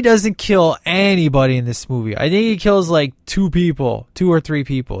Freddy doesn't kill anybody in this movie. I think he kills like 2 or 3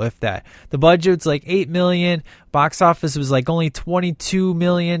 people, if that. The budget's like $8 million. Box office was like only $22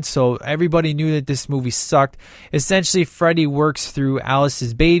 million. So everybody knew that this movie sucked. Essentially, Freddy works through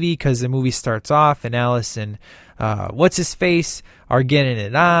Alice's baby because the movie starts off and Alice and what's-his-face are getting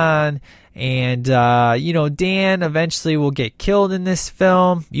it on. And, Dan eventually will get killed in this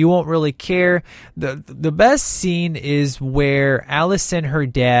film. You won't really care. The best scene is where Alice and her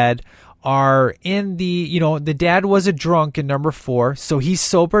dad are in the dad was a drunk in number 4, so he's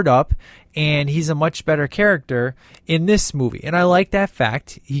sobered up and he's a much better character in this movie. And I like that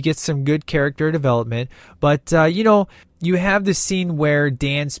fact. He gets some good character development. But, you have the scene where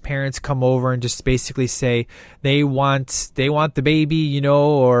Dan's parents come over and just basically say they want the baby,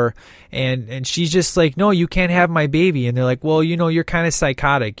 and she's just like, no, you can't have my baby. And they're like, well, you're kind of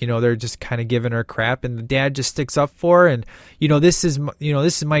psychotic. They're just kind of giving her crap. And the dad just sticks up for her. And, this is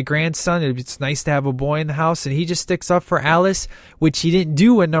my grandson. It's nice to have a boy in the house. And he just sticks up for Alice, which he didn't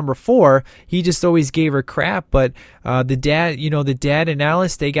do in number 4. He just always gave her crap. But the dad and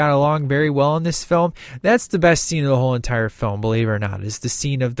Alice, they got along very well in this film. That's the best scene of the whole entire film, believe it or not, is the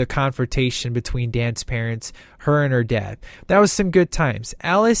scene of the confrontation between Dan's parents, her and her dad. That was some good times.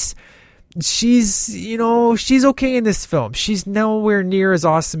 Alice, she's okay in this film. She's nowhere near as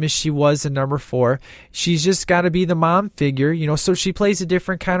awesome as she was in number 4. She's just got to be the mom figure, so she plays a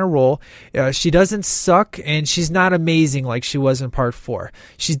different kind of role. She doesn't suck, and she's not amazing like she was in part 4.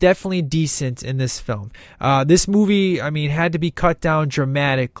 She's definitely decent in this film. This movie, had to be cut down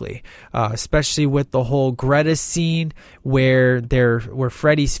dramatically, especially with the whole Greta scene where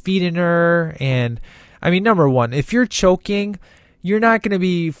Freddy's feeding her. And number 1, if you're choking, you're not going to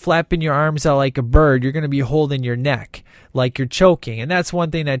be flapping your arms out like a bird. You're going to be holding your neck like you're choking. And that's one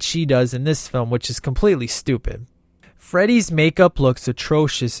thing that she does in this film, which is completely stupid. Freddy's makeup looks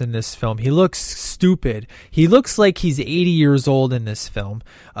atrocious in this film. He looks stupid. He looks like he's 80 years old in this film.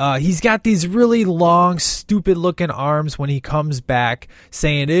 He's got these really long, stupid-looking arms when he comes back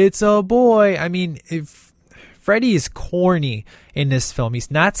saying, it's a boy. Freddy is corny in this film. He's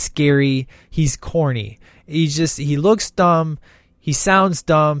not scary. He's corny. He looks dumb. He sounds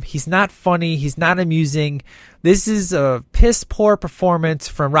dumb. He's not funny. He's not amusing. This is a piss-poor performance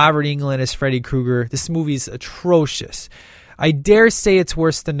from Robert Englund as Freddy Krueger. This movie's atrocious. I dare say it's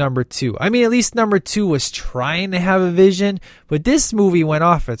worse than number 2. At least number 2 was trying to have a vision, but this movie went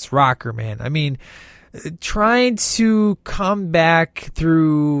off its rocker, man. Trying to come back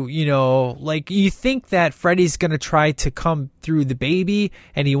through, you think that Freddy's going to try to come through the baby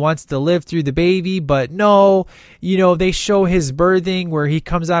and he wants to live through the baby, but no, they show his birthing where he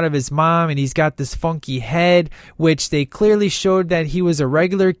comes out of his mom and he's got this funky head, which they clearly showed that he was a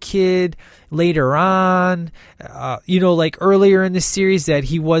regular kid later on, earlier in the series that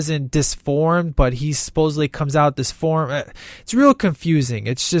he wasn't disformed, but he supposedly comes out disformed. It's real confusing.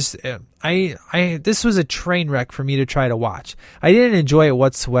 It's just, this was a train wreck for me to try to watch. I didn't enjoy it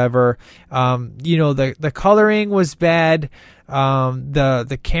whatsoever. The coloring was bad.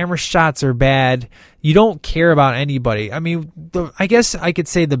 The camera shots are bad. You don't care about anybody. I guess I could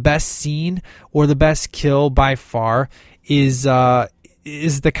say the best scene or the best kill by far is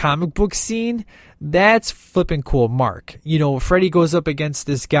is the comic book scene. That's flipping cool. Mark, Freddy goes up against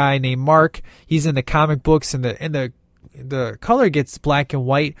this guy named Mark. He's in the comic books, and the color gets black and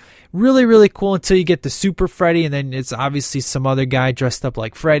white. Really, really cool until you get the Super Freddy, and then it's obviously some other guy dressed up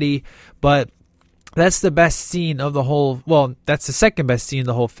like Freddy. But that's the best scene of the whole. Well, that's the second best scene of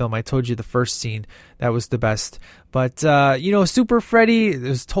the whole film. I told you the first scene, that was the best. But, Super Freddy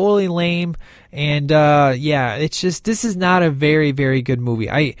was totally lame. And, it's just, this is not a very, very good movie.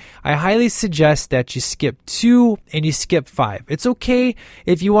 I highly suggest that you skip 2 and you skip 5. It's okay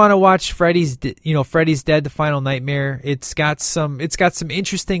if you want to watch Freddy's Dead, The Final Nightmare. It's got some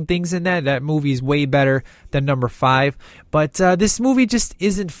interesting things in that. That movie is way better than number 5. But, this movie just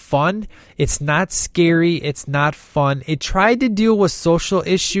isn't fun. It's not scary. It's not fun. It tried to deal with social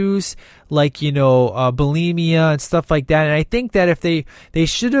issues like, bulimia and stuff like that. And I think that if they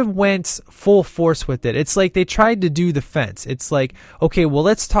should have went full force with it. It's like they tried to do The Fence. It's like, okay, well,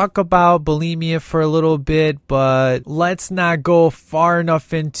 let's talk about bulimia for a little bit, but let's not go far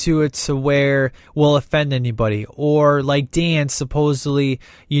enough into it to where we'll offend anybody. Or like Dan, supposedly,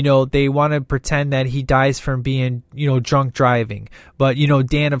 they want to pretend that he dies from being, drunk driving. But,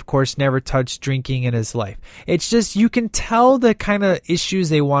 Dan, of course, never touched drinking in his life. It's just, you can tell the kind of issues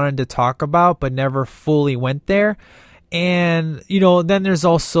they wanted to talk about, but never fully went there. And, then there's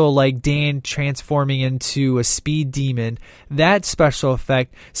also like Dan transforming into a speed demon. That special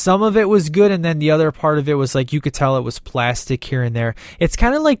effect, some of it was good, and then the other part of it was like, you could tell it was plastic here and there. It's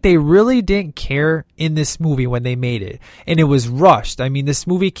kind of like they really didn't care in this movie when they made it. And it was rushed. I mean, this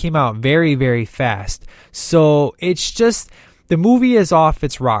movie came out very, very fast. So it's just, the movie is off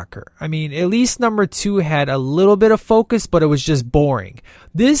its rocker. I mean, at least number 2 had a little bit of focus, but it was just boring.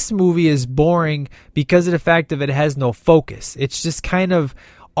 This movie is boring because of the fact that it has no focus. It's just kind of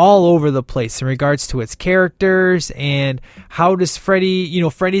all over the place in regards to its characters and how does Freddy,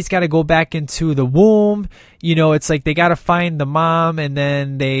 Freddy's got to go back into the womb. It's like they got to find the mom and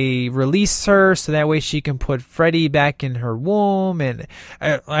then they release her so that way she can put Freddy back in her womb. And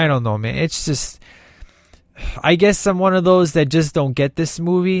I don't know, man. It's just, I guess I'm one of those that just don't get this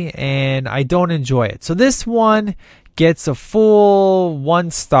movie and I don't enjoy it. So this one gets a full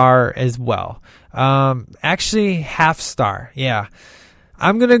 1 star as well. Actually, half star. Yeah.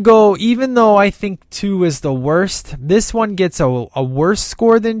 I'm going to go, even though I think 2 is the worst, this one gets a worse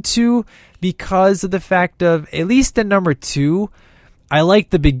score than 2 because of the fact of, at least in number 2, I like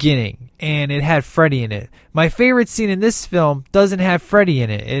the beginning and it had Freddy in it. My favorite scene in this film doesn't have Freddy in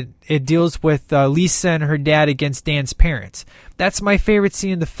it. It deals with Lisa and her dad against Dan's parents. That's my favorite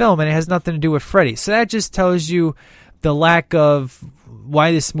scene in the film, and it has nothing to do with Freddy. So that just tells you the lack of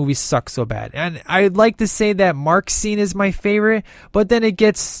why this movie sucks so bad. And I'd like to say that Mark's scene is my favorite, but then it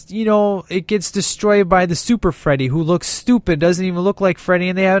gets destroyed by the Super Freddy, who looks stupid, doesn't even look like Freddy,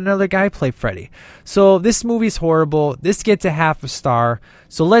 and they have another guy play Freddy. So this movie's horrible. This gets a half a star.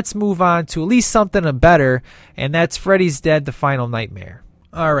 So let's move on to at least something better, and that's Freddy's Dead, The Final Nightmare.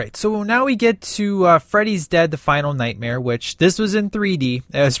 Alright, so now we get to Freddy's Dead, The Final Nightmare, which this was in 3D.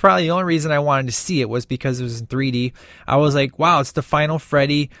 It was probably the only reason I wanted to see it was because it was in 3D. I was like, wow, it's the final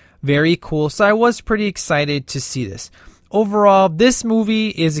Freddy. Very cool. So I was pretty excited to see this. Overall, this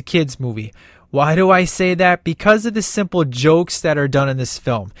movie is a kid's movie. Why do I say that? Because of the simple jokes that are done in this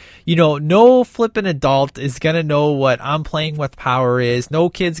film. No flippin' adult is going to know what I'm Playing With Power is. No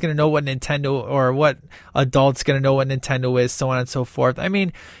kid's going to know what Nintendo, or what adult's going to know what Nintendo is, so on and so forth. I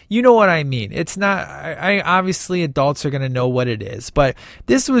mean, you know what I mean. It's not, obviously adults are going to know what it is, but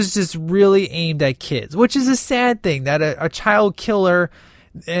this was just really aimed at kids, which is a sad thing that a child killer,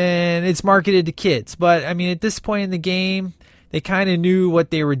 and it's marketed to kids. But I mean, at this point in the game, they kind of knew what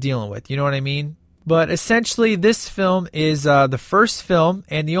they were dealing with. You know what I mean? But essentially, this film is the first film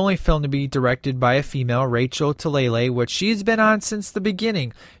and the only film to be directed by a female, Rachel Talalay, which she's been on since the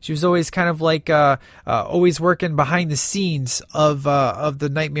beginning. She was always kind of like always working behind the scenes of the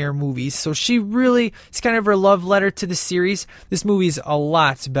Nightmare movies. So she really, it's kind of her love letter to the series. This movie's a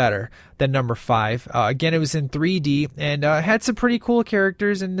lot better than number 5. Again, it was in 3D and had some pretty cool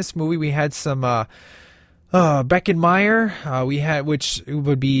characters in this movie. We had some Beckett Meyer, we had, which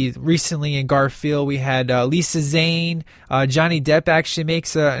would be recently in Garfield. We had Lisa Zane. Johnny Depp actually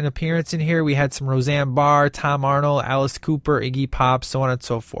makes an appearance in here. We had some Roseanne Barr, Tom Arnold, Alice Cooper, Iggy Pop, so on and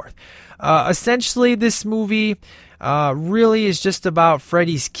so forth. Essentially, this movie really is just about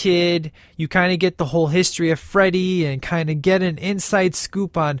Freddy's kid. You kind of get the whole history of Freddy and kind of get an inside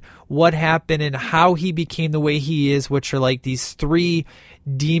scoop on what happened and how he became the way he is, which are like these 3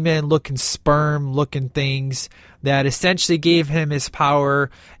 demon-looking, sperm-looking things that essentially gave him his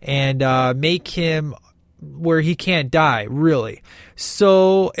power and make him where he can't die, really.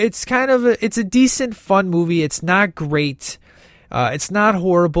 So it's it's a decent, fun movie. It's not great. It's not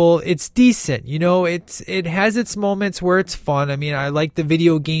horrible. It's decent. It has its moments where it's fun. I mean, I like the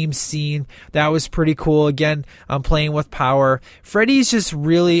video game scene. That was pretty cool. Again, I'm playing with power. Freddy's just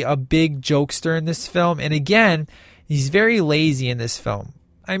really a big jokester in this film. And again, he's very lazy in this film.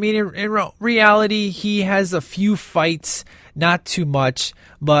 I mean, in reality, he has a few fights, not too much.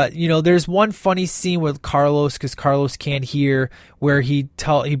 But, there's one funny scene with Carlos, because Carlos can't hear, where he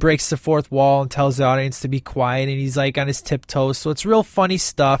breaks the fourth wall and tells the audience to be quiet, and he's like on his tiptoes. So it's real funny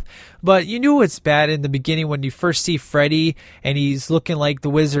stuff. But you knew it's bad in the beginning when you first see Freddy, and he's looking like the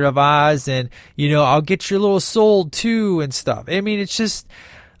Wizard of Oz, and, I'll get your little soul too, and stuff. I mean, it's just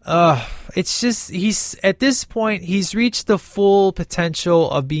he's at this point, he's reached the full potential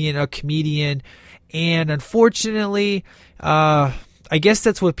of being a comedian, and unfortunately, I guess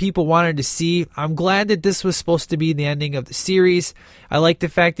that's what people wanted to see. I'm glad that this was supposed to be the ending of the series. I like the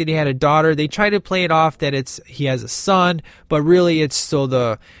fact that he had a daughter. They try to play it off that he has a son, but really it's so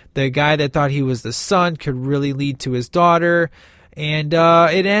the guy that thought he was the son could really lead to his daughter. And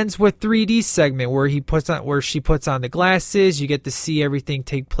it ends with 3D segment where she puts on the glasses. You get to see everything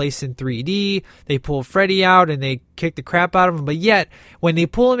take place in 3D. They pull Freddy out and they kick the crap out of him. But yet, when they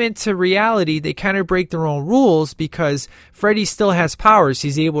pull him into reality, they kind of break their own rules because Freddy still has powers.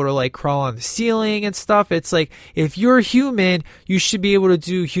 He's able to crawl on the ceiling and stuff. It's like, if you're human, you should be able to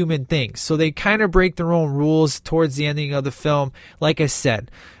do human things. So they kind of break their own rules towards the ending of the film. Like I said,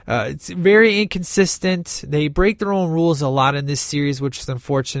 it's very inconsistent. They break their own rules a lot in this series, which is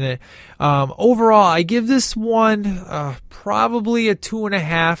unfortunate. Overall, I give this one probably a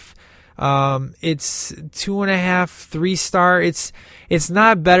 2.5. It's 2.5, 3-star. It's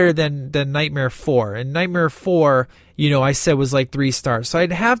not better than Nightmare 4. And Nightmare 4, I said was 3 stars. So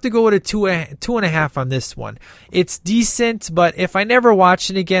I'd have to go with a 2.5 on this one. It's decent, but if I never watch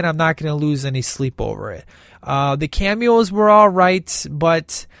it again, I'm not going to lose any sleep over it. The cameos were all right,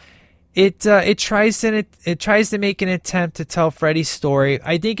 but it tries to make an attempt to tell Freddy's story.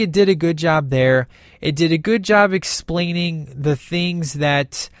 I think it did a good job there. It did a good job explaining the things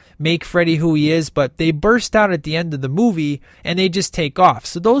that make Freddy who he is, but they burst out at the end of the movie and they just take off.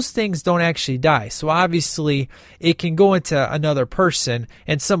 So those things don't actually die. So obviously it can go into another person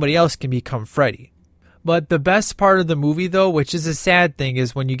and somebody else can become Freddy. But the best part of the movie, though, which is a sad thing,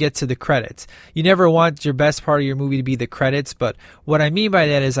 is when you get to the credits. You never want your best part of your movie to be the credits, but what I mean by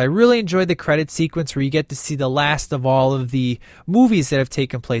that is I really enjoyed the credit sequence where you get to see the last of all of the movies that have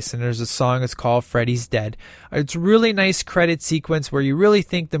taken place, and there's a song that's called Freddy's Dead. It's a really nice credit sequence where you really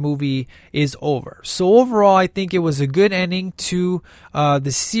think the movie is over. So overall, I think it was a good ending to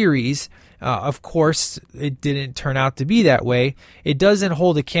the series. Of course, it didn't turn out to be that way. It doesn't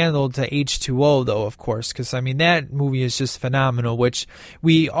hold a candle to H2O, though, of course, because, that movie is just phenomenal, which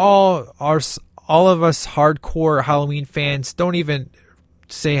we all of us hardcore Halloween fans don't even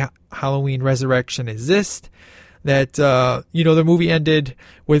say Halloween Resurrection exists. That, the movie ended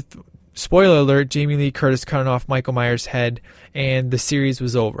with, spoiler alert, Jamie Lee Curtis cutting off Michael Myers' head, and the series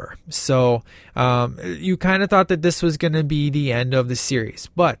was over. So you kind of thought that this was going to be the end of the series,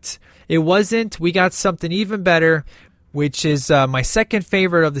 but it wasn't. We got something even better, which is my second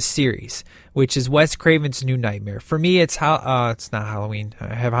favorite of the series, which is Wes Craven's New Nightmare. For me, it's not Halloween.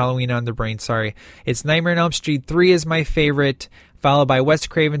 I have Halloween on the brain, sorry. It's Nightmare on Elm Street 3 is my favorite, followed by Wes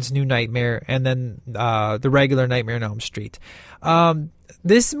Craven's New Nightmare, and then the regular Nightmare on Elm Street.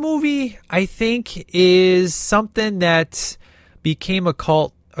 This movie, I think, is something that became a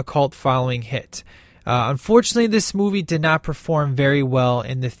cult following hit. Unfortunately, this movie did not perform very well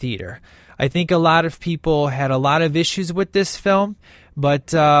in the theater. I think a lot of people had a lot of issues with this film,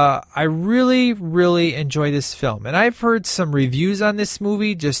 but I really, really enjoy this film. And I've heard some reviews on this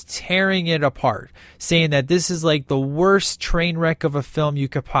movie just tearing it apart, saying that this is like the worst train wreck of a film you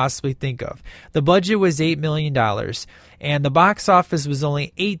could possibly think of. The budget was $8 million, and the box office was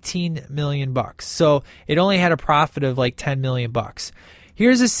only $18 million. So it only had a profit of like $10 million.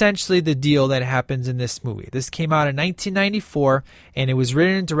 Here's essentially the deal that happens in this movie. This came out in 1994, and it was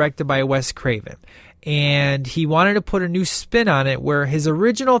written and directed by Wes Craven. And he wanted to put a new spin on it, where his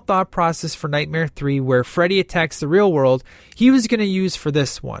original thought process for Nightmare 3, where Freddy attacks the real world, he was going to use for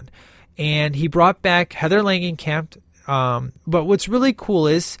this one. And he brought back Heather Langenkamp. But what's really cool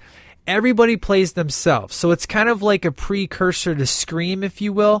is everybody plays themselves. So it's kind of like a precursor to Scream, if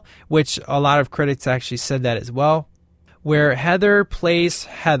you will, which a lot of critics actually said that as well, where Heather plays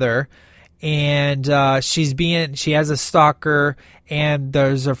Heather, and she has a stalker, and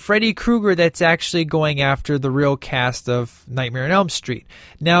there's a Freddy Krueger that's actually going after the real cast of Nightmare on Elm Street.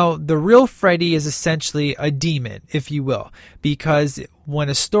 Now, the real Freddy is essentially a demon, if you will, because when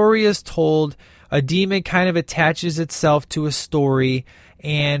a story is told, a demon kind of attaches itself to a story,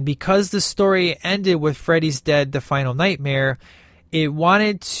 and because the story ended with Freddy's dead, the final nightmare, it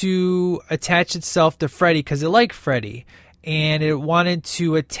wanted to attach itself to Freddy because it liked Freddy, and it wanted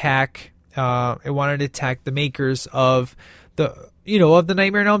to attack the makers of the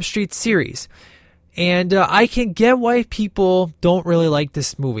Nightmare on Elm Street series. And I can get why people don't really like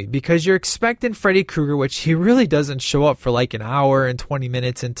this movie, because you're expecting Freddy Krueger, which he really doesn't show up for like an hour and 20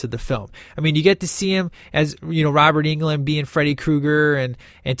 minutes into the film. I mean, you get to see him as, Robert Englund being Freddy Krueger and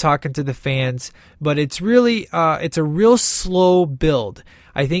talking to the fans, but it's really, it's a real slow build.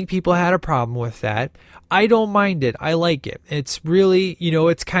 I think people had a problem with that. I don't mind it. I like it. It's really,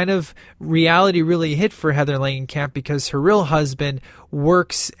 it's kind of reality really hit for Heather Langenkamp, because her real husband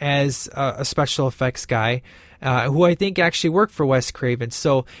works as a special effects guy, who I think actually worked for Wes Craven.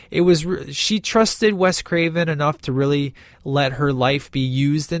 So she trusted Wes Craven enough to really let her life be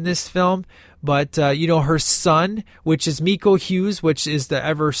used in this film. But, her son, which is Miko Hughes, which is the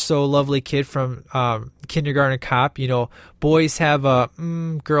ever so lovely kid from Kindergarten Cop, boys have a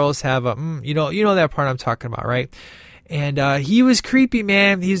girls have a you know that part I'm talking about, right? And he was creepy,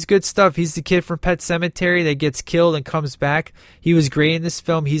 man. He's good stuff. He's the kid from Pet Sematary that gets killed and comes back. He was great in this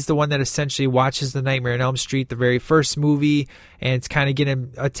film. He's the one that essentially watches the Nightmare on Elm Street, the very first movie, and it's kind of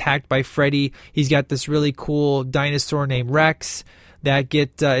getting attacked by Freddy. He's got this really cool dinosaur named Rex that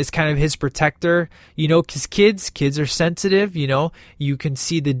is kind of his protector, because kids are sensitive. You can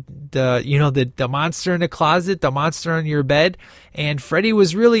see the monster in the closet, the monster on your bed, and Freddy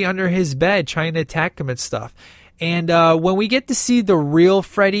was really under his bed trying to attack him and stuff. And when we get to see the real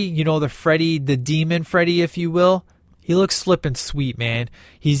Freddy, the demon Freddy, if you will, he looks flippin' sweet, man.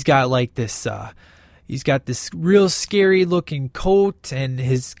 He's got like this. He's got this real scary looking coat, and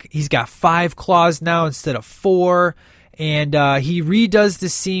he's got 5 claws now instead of 4. And he redoes the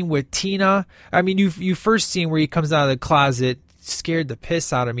scene with Tina. I mean, you first seen where he comes out of the closet, scared the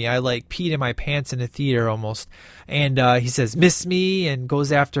piss out of me. I peed in my pants in the theater almost. And he says, "Miss me," and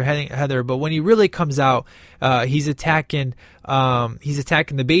goes after Heather. But when he really comes out, he's attacking the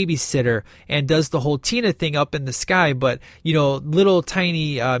babysitter and does the whole Tina thing up in the sky. But little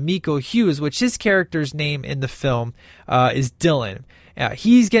tiny Miko Hughes, which his character's name in the film is Dylan.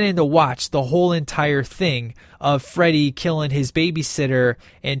 He's getting to watch the whole entire thing of Freddy killing his babysitter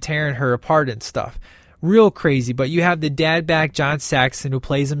and tearing her apart and stuff. Real crazy. But you have the dad back, John Saxon, who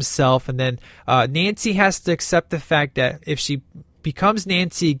plays himself, and then Nancy has to accept the fact that if she becomes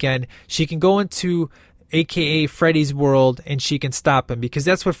Nancy again, she can go into aka Freddy's world, and she can stop him, because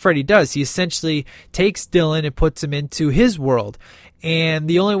that's what Freddy does. He essentially takes Dylan and puts him into his world. And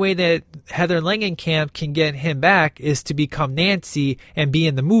the only way that Heather Langenkamp can get him back is to become Nancy and be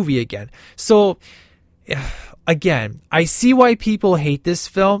in the movie again. So, again, I see why people hate this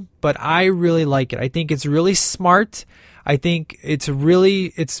film, but I really like it. I think it's really smart. I think it's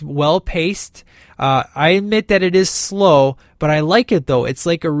well paced. I admit that it is slow, but I like it though. It's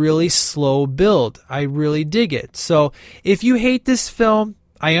like a really slow build. I really dig it. So if you hate this film,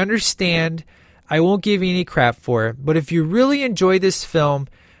 I understand. I won't give you any crap for it. But if you really enjoy this film,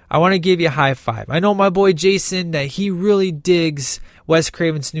 I want to give you a high five. I know my boy Jason, that he really digs Wes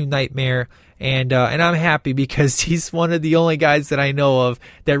Craven's New Nightmare. And I'm happy, because he's one of the only guys that I know of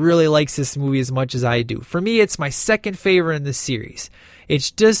that really likes this movie as much as I do. For me, it's my second favorite in the series.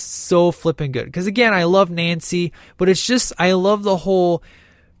 It's just so flippin' good. Because again, I love Nancy, but I love the whole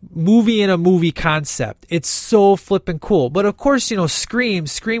movie in a movie concept. It's so flippin' cool. But of course, Scream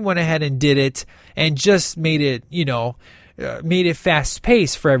went ahead and did it and just made it, made it fast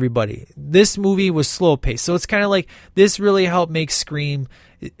paced for everybody. This movie was slow paced. So it's kind of like this really helped make Scream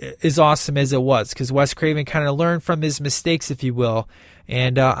as awesome as it was, because Wes Craven kind of learned from his mistakes, if you will.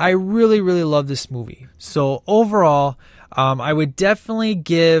 And I really, really love this movie. So overall, I would definitely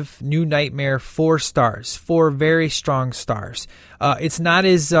give New Nightmare 4 stars, 4 very strong stars. It's not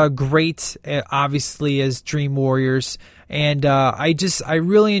as great, obviously, as Dream Warriors. And I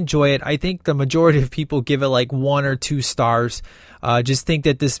really enjoy it. I think the majority of people give it like 1 or 2 stars. Just think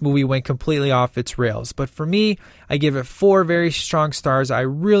that this movie went completely off its rails. But for me, I give it 4 very strong stars. I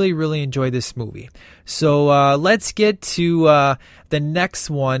really, really enjoy this movie. So let's get to the next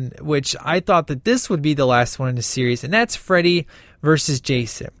one, which I thought that this would be the last one in the series, and that's Freddy versus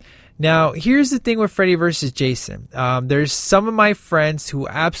Jason. Now, here's the thing with Freddy vs. Jason. There's some of my friends who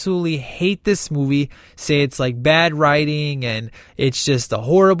absolutely hate this movie, say it's like bad writing and it's just a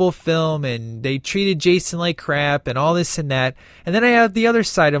horrible film and they treated Jason like crap and all this and that. And then I have the other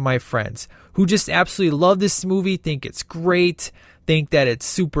side of my friends who just absolutely love this movie, think it's great, think that it's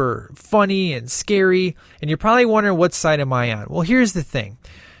super funny and scary. And you're probably wondering, what side am I on? Well, here's the thing.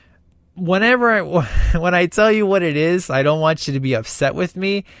 When I tell you what it is, I don't want you to be upset with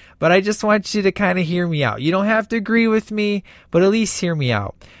me, but I just want you to kind of hear me out. You don't have to agree with me, but at least hear me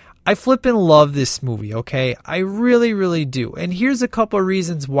out. I flippin' love this movie, okay? I really, really do. And here's a couple of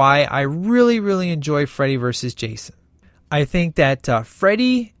reasons why I really, really enjoy Freddy vs. Jason. I think that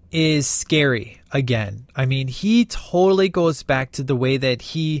Freddy is scary again. I mean, he totally goes back to the way that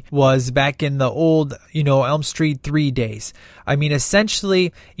he was back in the old, Elm Street 3 days. I mean,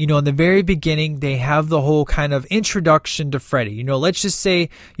 essentially, in the very beginning, they have the whole kind of introduction to Freddy. Let's just say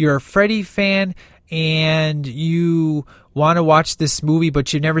you're a Freddy fan and you want to watch this movie,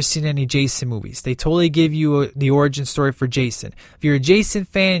 but you've never seen any Jason movies. They totally give you the origin story for Jason. If you're a Jason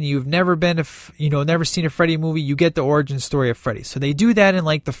fan and you've never been never seen a Freddy movie, you get the origin story of Freddy. So they do that in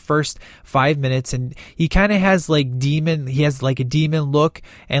like the first 5 minutes, and he kind of has like a demon look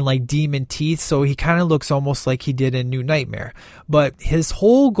and like demon teeth, so he kind of looks almost like he did in New Nightmare. But his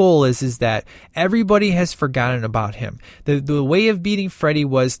whole goal is that everybody has forgotten about him. The way of beating Freddy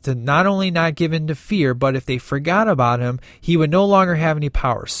was to not only not give in to fear, but if they forgot about him, he would no longer have any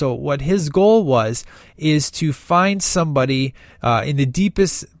power. So what his goal is to find somebody in the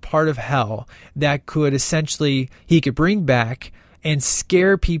deepest part of hell that could he could bring back and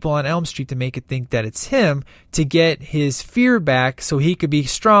scare people on Elm Street to make it think that it's him, to get his fear back so he could be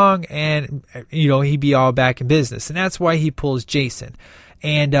strong and, he'd be all back in business. And that's why he pulls Jason.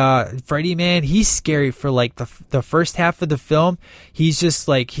 And Freddy, man, he's scary for like the first half of the film. He's just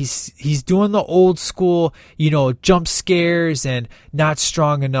like he's doing the old school, jump scares and not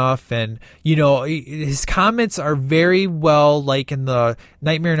strong enough. And his comments are very well like in the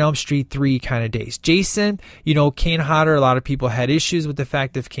Nightmare on Elm Street 3 kind of days. Jason, Kane Hodder, a lot of people had issues with the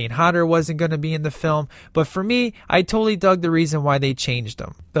fact that Kane Hodder wasn't going to be in the film. But for me, I totally dug the reason why they changed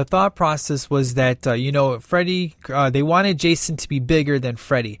him. The thought process was that, Freddy, they wanted Jason to be bigger than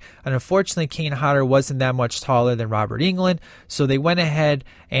Freddy. And unfortunately, Kane Hodder wasn't that much taller than Robert Englund. So they went ahead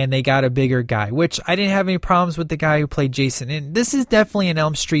and they got a bigger guy, which I didn't have any problems with the guy who played Jason. And this is definitely an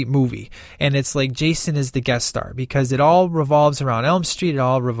Elm Street movie. And it's like Jason is the guest star because it all revolves around Elm Street. It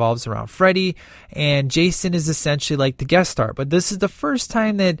all revolves around Freddy. And Jason is essentially like the guest star. But this is the first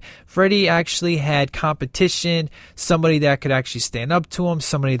time that Freddy actually had competition, somebody that could actually stand up to him,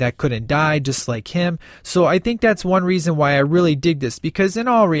 somebody that couldn't die just like him. So I think that's one reason why I really dig this, because in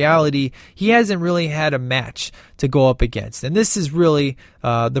all reality, he hasn't really had a match to go up against. And this is really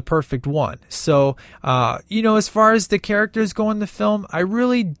the perfect one. So, as far as the characters go in the film, I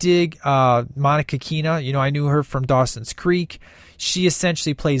really dig Monica Keena. I knew her from Dawson's Creek. She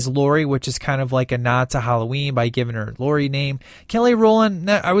essentially plays Laurie, which is kind of like a nod to Halloween by giving her Laurie name. Kelly Rowland,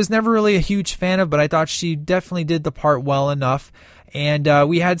 I was never really a huge fan of, but I thought she definitely did the part well enough. And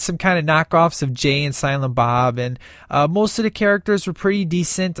we had some kind of knockoffs of Jay and Silent Bob, and most of the characters were pretty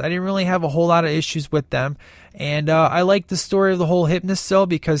decent. I didn't really have a whole lot of issues with them. And I like the story of the whole Hypnosil,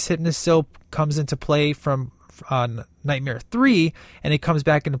 because Hypnosil comes into play from Nightmare 3, and it comes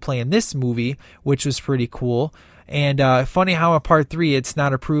back into play in this movie, which was pretty cool. And funny how in part 3 it's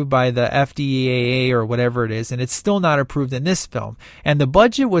not approved by the FDAA or whatever it is, and it's still not approved in this film. And the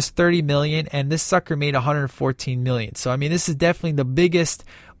budget was $30 million, and this sucker made $114 million. So I mean, this is definitely the biggest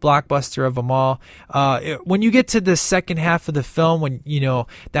blockbuster of them all. When you get to the second half of the film, when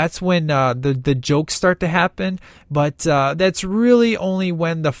that's when the jokes start to happen, but that's really only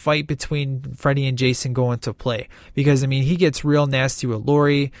when the fight between Freddy and Jason go into play, because I mean, he gets real nasty with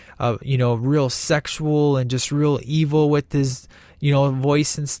Laurie, real sexual and just real evil with his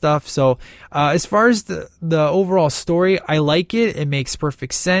voice and stuff. So as far as the overall story, I like it. It makes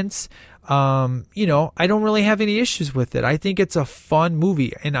perfect sense. I don't really have any issues with it. I think it's a fun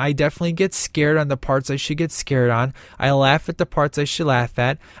movie, and I definitely get scared on the parts I should get scared on. I laugh at the parts I should laugh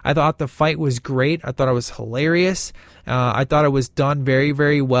at. I thought the fight was great. I thought it was hilarious. I thought it was done very,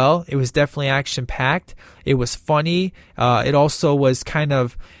 very well. It was definitely action-packed. It was funny. It also was kind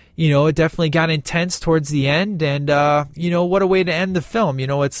of, it definitely got intense towards the end, and, what a way to end the film.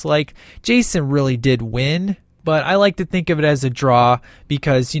 It's like Jason really did win. But I like to think of it as a draw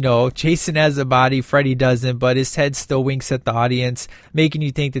because, Jason has a body, Freddy doesn't, but his head still winks at the audience, making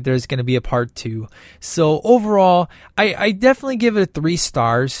you think that there's going to be a part 2. So overall, I definitely give it 3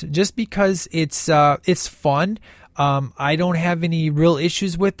 stars just because it's fun. I don't have any real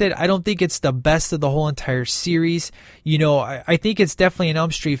issues with it. I don't think it's the best of the whole entire series. I think it's definitely an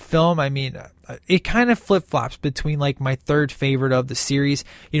Elm Street film. I mean, it kind of flip-flops between like my third favorite of the series.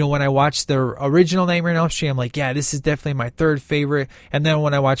 When I watch the original Nightmare on Elm Street, I'm like, yeah, this is definitely my third favorite. And then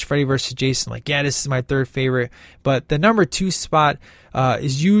when I watch Freddy vs. Jason, I'm like, yeah, this is my third favorite. But the number 2 spot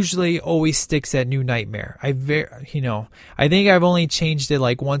is usually always sticks at New Nightmare. I think I've only changed it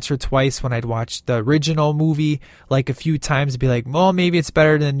like once or twice when I'd watched the original movie like a few times to be like, well, maybe it's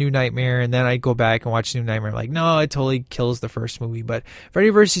better than New Nightmare, and then I'd go back and watch New Nightmare. I'm like, no, it totally kills the first movie. But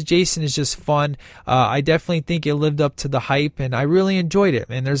Freddy vs. Jason is just fun. I definitely think it lived up to the hype, and I really enjoyed it.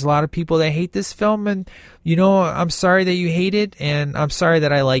 And there's a lot of people that hate this film, and I'm sorry that you hate it, and I'm sorry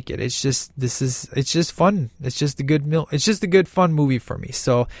that I like it. It's just fun. It's just a good fun movie for me.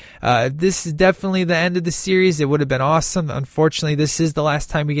 So this is definitely the end of the series. It would have been awesome. Unfortunately, this is the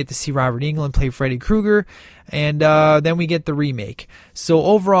last time we get to see Robert Englund play Freddy Krueger, and then we get the remake. So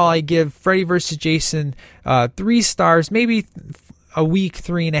overall, I give Freddy vs. Jason 3 stars, maybe a weak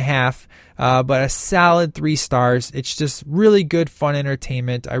 3.5. But a solid 3 stars. It's just really good, fun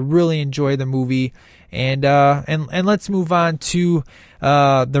entertainment. I really enjoy the movie, and let's move on to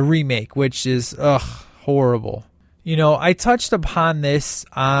the remake, which is horrible. I touched upon this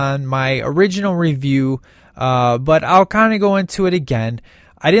on my original review, but I'll kind of go into it again.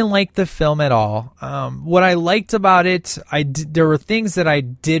 I didn't like the film at all. What I liked about it, there were things that I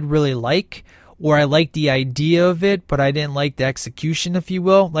did really like, or I liked the idea of it, but I didn't like the execution, if you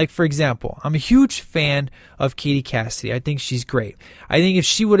will. Like, for example, I'm a huge fan of Katie Cassidy. I think she's great. I think if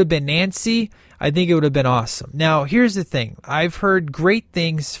she would have been Nancy, I think it would have been awesome. Now, here's the thing. I've heard great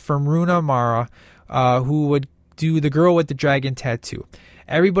things from Runa Mara, who would do the girl with the dragon tattoo.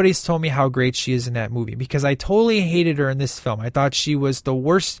 Everybody's told me how great she is in that movie because I totally hated her in this film. I thought she was the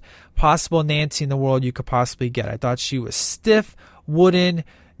worst possible Nancy in the world you could possibly get. I thought she was stiff, wooden,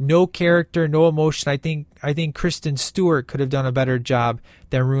 no character, no emotion. I think Kristen Stewart could have done a better job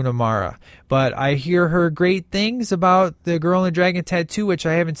than Runa Mara. But I hear her great things about the girl in the dragon tattoo, which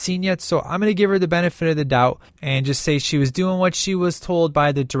I haven't seen yet. So I'm going to give her the benefit of the doubt and just say she was doing what she was told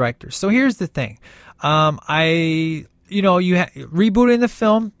by the director. So here's the thing. Rebooting the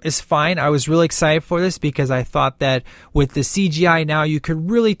film is fine. I was really excited for this because I thought that with the CGI now, you could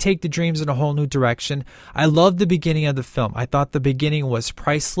really take the dreams in a whole new direction. I loved the beginning of the film. I thought the beginning was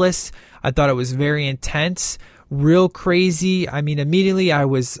priceless. I thought it was very intense, real crazy. I mean, immediately I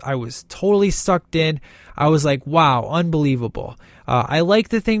was totally sucked in. I was like, wow, unbelievable. I like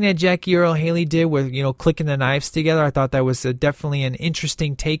the thing that Jackie Earle Haley did with, clicking the knives together. I thought that was definitely an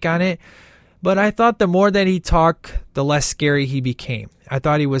interesting take on it. But I thought the more that he talked, the less scary he became. I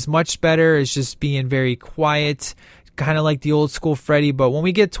thought he was much better as just being very quiet, kind of like the old school Freddy. But when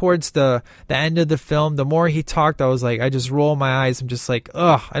we get towards the end of the film, the more he talked, I was like, I just roll my eyes. I'm just like,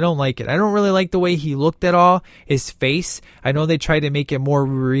 ugh, I don't like it. I don't really like the way he looked at all, his face. I know they tried to make it more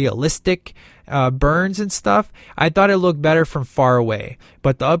realistic, burns and stuff. I thought it looked better from far away.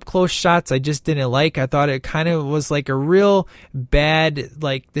 But the up close shots I just didn't like. I thought it kind of was like a real bad,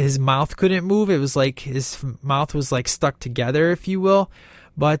 like his mouth couldn't move. It was like his mouth was like stuck together, if you will.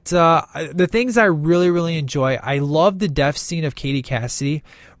 But the things I really, really enjoy, I love the death scene of Katie Cassidy.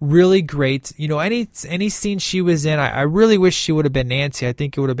 Really great. Any scene she was in, I really wish she would have been Nancy. I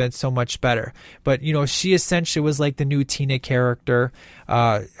think it would have been so much better. But, she essentially was like the new Tina character.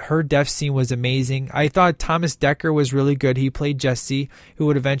 Her death scene was amazing. I thought Thomas Dekker was really good. He played Jesse, who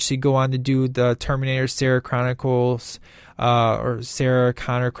would eventually go on to do the Terminator Sarah Chronicles, or Sarah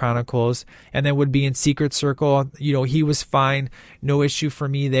Connor Chronicles, and then would be in Secret Circle. He was fine. No issue for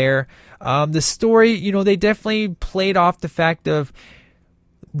me there. The story, they definitely played off the fact of,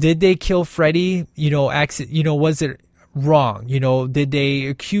 did they kill Freddy? Was it wrong? Did they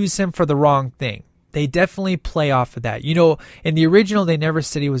accuse him for the wrong thing? They definitely play off of that. In the original, they never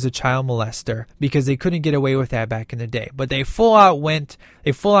said he was a child molester because they couldn't get away with that back in the day. But they full out went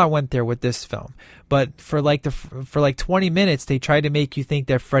there with this film. But for like 20 minutes, they tried to make you think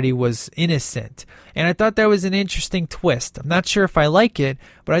that Freddy was innocent. And I thought that was an interesting twist. I'm not sure if I like it,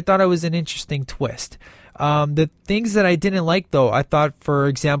 but I thought it was an interesting twist. The things that I didn't like, though, I thought, for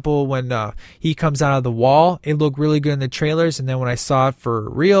example, when he comes out of the wall, it looked really good in the trailers. And then when I saw it for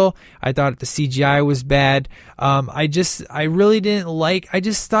real, I thought the CGI was bad. I really didn't like, I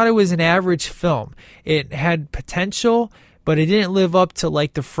just thought it was an average film. It had potential, but it didn't live up to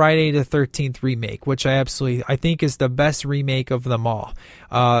like the Friday the 13th remake, which I think is the best remake of them all.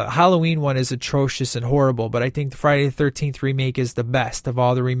 Halloween one is atrocious and horrible, but I think the Friday the 13th remake is the best of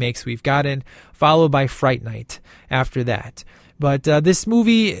all the remakes we've gotten, followed by Fright Night after that. But this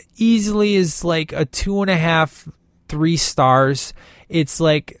movie easily is like a 2.5 3 stars. It's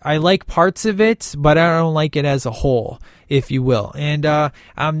like I like parts of it, but I don't like it as a whole, if you will. And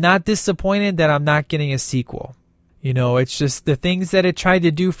I'm not disappointed that I'm not getting a sequel. You know, it's just the things that it tried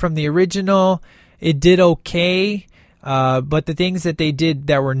to do from the original, it did okay. But the things that they did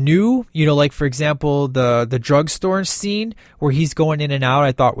that were new, you know, like for example, the drugstore scene where he's going in and out,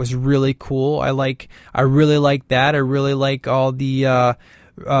 I thought was really cool. I really like that. I really like all the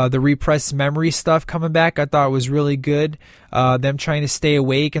repressed memory stuff coming back. I thought it was really good. Them trying to stay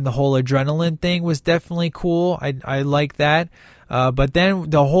awake and the whole adrenaline thing was definitely cool. I like that. But then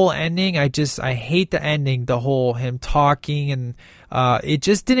the whole ending, I hate the ending, the whole him talking, and it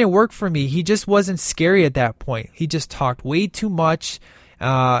just didn't work for me. He just wasn't scary at that point. He just talked way too much,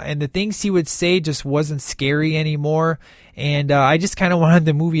 and the things he would say just wasn't scary anymore, and I just kind of wanted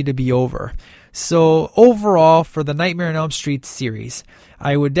the movie to be over. So overall, for the Nightmare on Elm Street series,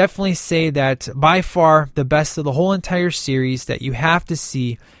 I would definitely say that by far the best of the whole entire series that you have to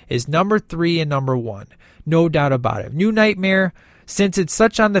see is number 3 and number 1. No doubt about it. New Nightmare, since it's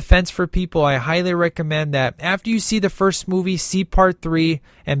such on the fence for people, I highly recommend that after you see the first movie, see part 3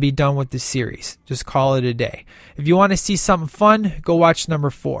 and be done with the series. Just call it a day. If you want to see something fun, go watch number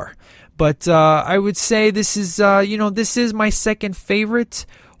 4. But I would say this is my second favorite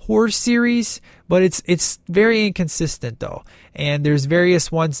horror series, but it's very inconsistent though. And there's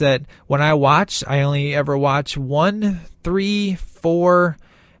various ones that when I watch, I only ever watch 1, 3, 4,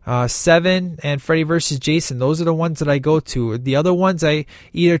 7, and Freddy vs. Jason. Those are the ones that I go to. The other ones I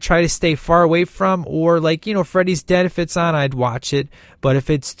either try to stay far away from, or like, you know, Freddy's Dead, if it's on, I'd watch it. But if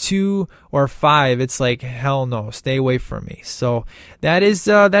it's 2 or 5, it's like, hell no, stay away from me. So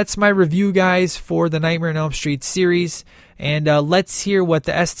that's my review, guys, for the Nightmare on Elm Street series. And let's hear what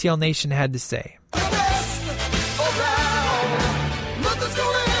the STL Nation had to say.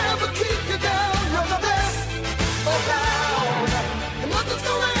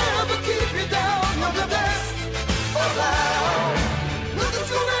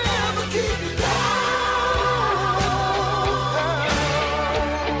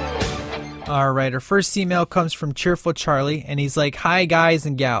 All right, our first email comes from Cheerful Charlie, and he's like, "Hi guys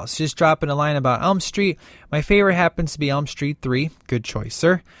and gals, just dropping a line about Elm Street. My favorite happens to be Elm Street 3. Good choice,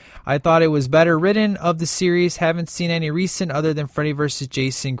 sir. I thought it was better written of the series. Haven't seen any recent other than Freddy vs.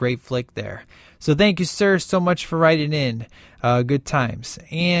 Jason. Great flick there." So thank you, sir, so much for writing in. Good times.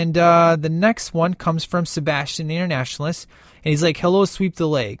 And the next one comes from Sebastian, the Internationalist. And he's like, "Hello, Sweep the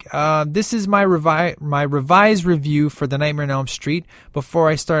Leg. This is my revised review for The Nightmare on Elm Street. Before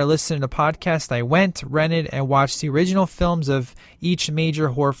I started listening to podcasts, I went, rented, and watched the original films of each major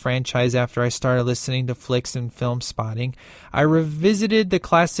horror franchise after I started listening to Flicks and Film Spotting. I revisited the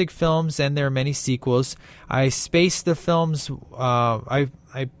classic films and their many sequels. I spaced the films, I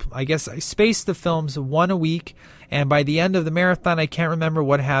spaced the films one a week, and by the end of the marathon, I can't remember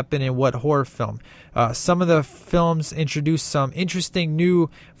what happened in what horror film. Some of the films introduced some interesting new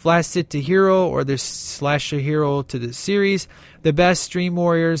Flaccid to hero or the slasher hero to the series. The best Dream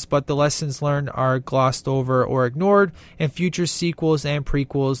Warriors, but the lessons learned are glossed over or ignored in future sequels and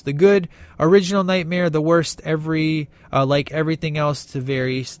prequels. The good, original Nightmare, the worst, like everything else to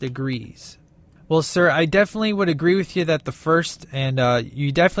various degrees." Well, sir, I definitely would agree with you that the first, and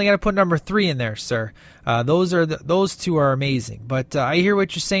you definitely got to put number 3 in there, sir. Those two are amazing. But I hear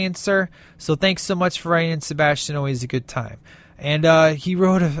what you're saying, sir. So thanks so much for writing in, Sebastian. Always a good time. And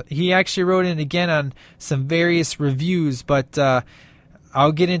he actually wrote in again on some various reviews, but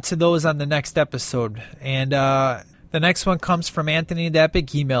I'll get into those on the next episode. And the next one comes from Anthony the Epic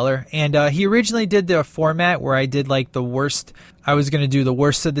Emailer, and he originally did the format where I did like the worst. I was going to do the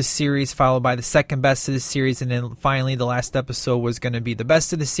worst of the series, followed by the second best of the series, and then finally the last episode was going to be the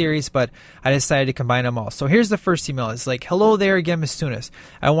best of the series, but I decided to combine them all. So here's the first email. It's like, "Hello there again, Mistunas.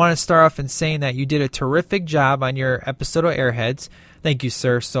 I want to start off in saying that you did a terrific job on your episode of Airheads. Thank you,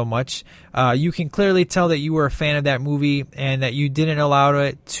 sir, so much. You can clearly tell that you were a fan of that movie and that you didn't allow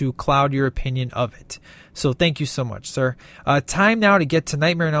it to cloud your opinion of it. So thank you so much, sir. Time now to get to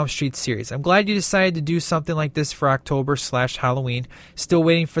Nightmare on Elm Street series. I'm glad you decided to do something like this for October/Halloween. Still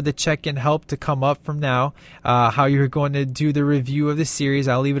waiting for the check-in help to come up from now. How you're going to do the review of the series,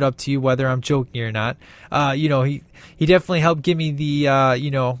 I'll leave it up to you whether I'm joking or not. He definitely helped give me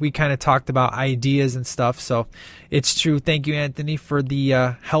the, we kind of talked about ideas and stuff. So it's true. Thank you, Anthony, for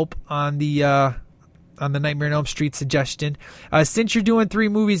the help on the on the Nightmare on Elm Street suggestion. Since you're doing 3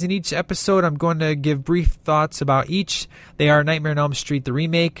 movies in each episode, I'm going to give brief thoughts about each. They are Nightmare on Elm Street, the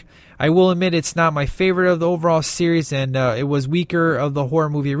remake. I will admit it's not my favorite of the overall series, and it was weaker of the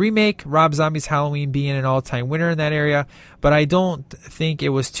horror movie remake, Rob Zombie's Halloween being an all-time winner in that area, but I don't think it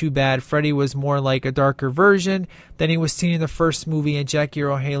was too bad. Freddy was more like a darker version than he was seen in the first movie, and Jackie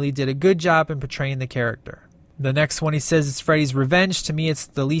Earle Haley did a good job in portraying the character. The next one he says is Freddy's Revenge. To me, it's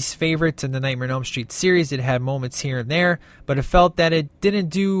the least favorite in the Nightmare on Elm Street series. It had moments here and there, but it felt that it didn't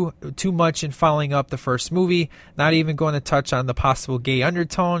do too much in following up the first movie. Not even going to touch on the possible gay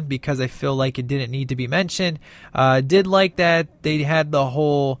undertone because I feel like it didn't need to be mentioned. Did like that they had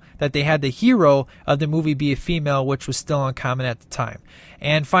the hero of the movie be a female, which was still uncommon at the time.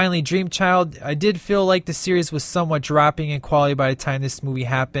 And finally, Dream Child. I did feel like the series was somewhat dropping in quality by the time this movie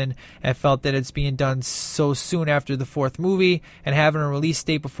happened. I felt that it's being done so soon after the 4th movie, and having a release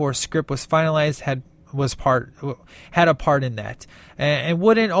date before a script was finalized had a part in that. And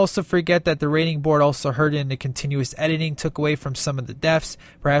wouldn't also forget that the rating board also heard in the continuous editing took away from some of the deaths.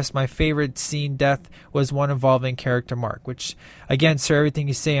 Perhaps my favorite scene death was one involving character Mark, which, again, sir, everything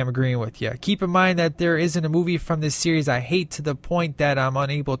you say, I'm agreeing with you. Keep in mind that there isn't a movie from this series I hate to the point that I'm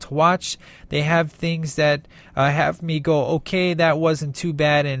unable to watch. They have things that have me go, okay, that wasn't too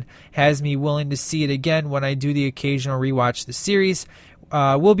bad, and has me willing to see it again when I do the occasional rewatch the series.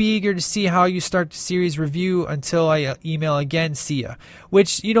 We'll be eager to see how you start the series review. Until I email again, see ya.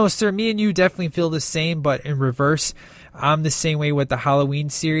 Which, sir, me and you definitely feel the same, but in reverse. I'm the same way with the Halloween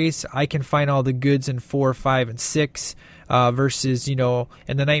series. I can find all the goods in 4, 5, and 6. Versus, in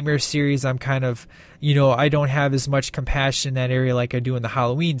the Nightmare series, I'm kind of, I don't have as much compassion in that area like I do in the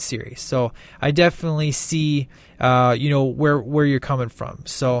Halloween series. So I definitely see, where you're coming from.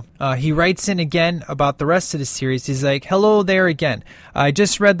 So he writes in again about the rest of the series. He's like, hello there again. I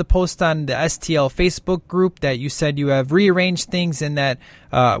just read the post on the STL Facebook group that you said you have rearranged things and that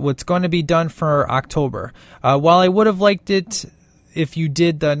what's going to be done for October. While I would have liked it if you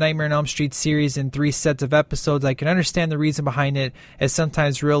did the Nightmare on Elm Street series in 3 sets of episodes, I can understand the reason behind it, as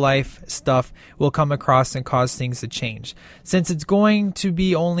sometimes real life stuff will come across and cause things to change. Since it's going to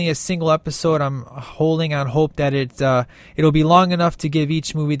be only a single episode, I'm holding on hope that it'll be long enough to give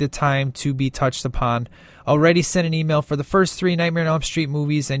each movie the time to be touched upon. Already sent an email for the first 3 Nightmare on Elm Street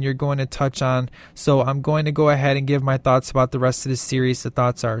movies, and you're going to touch on, so I'm going to go ahead and give my thoughts about the rest of the series. The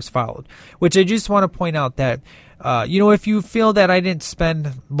thoughts are as followed, which I just want to point out that if you feel that I didn't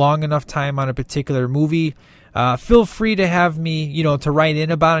spend long enough time on a particular movie, feel free to have me, to write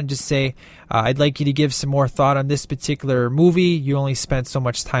in about it and just say, I'd like you to give some more thought on this particular movie. You only spent so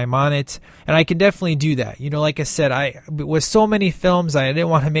much time on it. And I can definitely do that. Like I said, with so many films, I didn't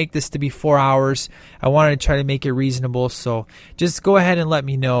want to make this to be 4 hours. I wanted to try to make it reasonable. So just go ahead and let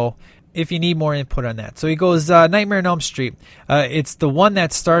me know if you need more input on that. So he goes, Nightmare on Elm Street. It's the one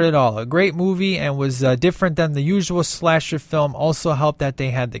that started all. A great movie and was different than the usual slasher film. Also helped that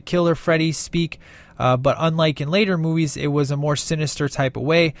they had the killer Freddy speak. But unlike in later movies, it was a more sinister type of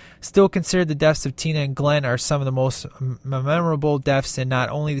way. Still considered the deaths of Tina and Glenn are some of the most memorable deaths in not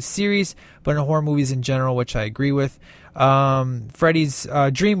only the series, but in horror movies in general, which I agree with. Freddy's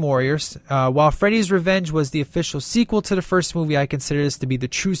Dream Warriors. While Freddy's Revenge was the official sequel to the first movie, I consider this to be the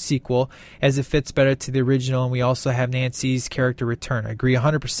true sequel, as it fits better to the original, and we also have Nancy's character return. I agree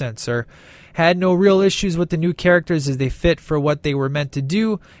 100%, sir. Had no real issues with the new characters as they fit for what they were meant to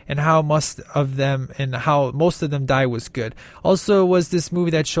do, and how most of them die was good. Also, was this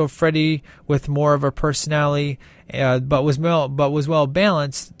movie that showed Freddy with more of a personality, but was well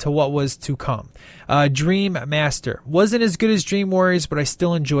balanced to what was to come. Dream Master wasn't as good as Dream Warriors, but I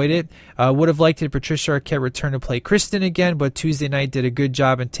still enjoyed it. Would have liked it Patricia Arquette return to play Kristen again, but Tuesday Night did a good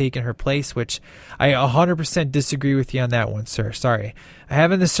job in taking her place, which I 100% disagree with you on that one, sir. Sorry.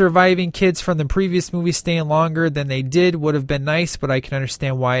 Having the surviving kids from the previous movie staying longer than they did would have been nice, but I can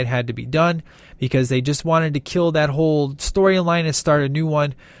understand why it had to be done, because they just wanted to kill that whole storyline and start a new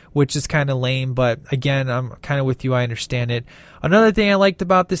one, which is kind of lame. But again, I'm kind of with you. I understand it. Another thing I liked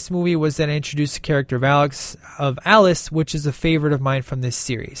about this movie was that it introduced the character of Alice, which is a favorite of mine from this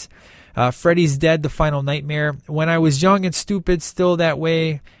series. Freddy's Dead, the final nightmare. When I was young and stupid, still that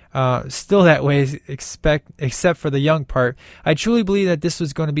way, except for the young part. I truly believe that this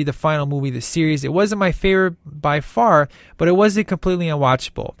was going to be the final movie of the series. It wasn't my favorite by far, but it wasn't completely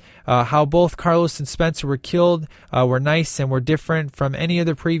unwatchable. How both Carlos and Spencer were killed were nice and were different from any of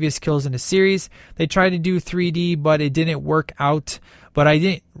the previous kills in the series. They tried to do 3D, but it didn't work out. But I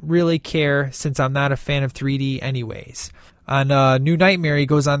didn't really care since I'm not a fan of 3D anyways. on New Nightmare, he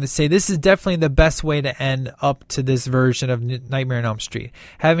goes on to say, this is definitely the best way to end up to this version of Nightmare on Elm Street.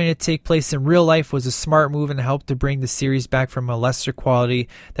 Having it take place in real life was a smart move and helped to bring the series back from a lesser quality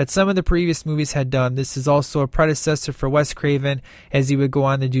that some of the previous movies had done. This is also a predecessor for Wes Craven as he would go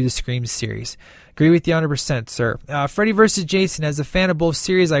on to do the Scream series. Agree with you 100%, sir. Freddy vs. Jason. As a fan of both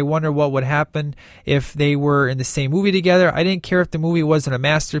series, I wonder what would happen if they were in the same movie together. I didn't care if the movie wasn't a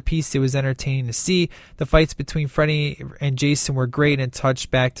masterpiece. It was entertaining to see. The fights between Freddy and Jason were great and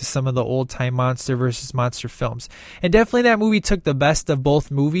touched back to some of the old-time monster versus monster films. And definitely that movie took the best of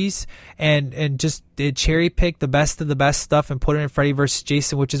both movies and just did cherry-pick the best of the best stuff and put it in Freddy vs.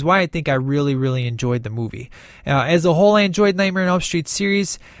 Jason, which is why I think I really, really enjoyed the movie. As a whole, I enjoyed Nightmare on Elm Street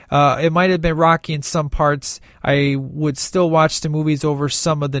series. It might have been rocky in some parts. I would still watch the movies over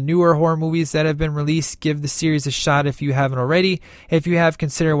some of the newer horror movies that have been released. Give the series a shot if you haven't already. If you have,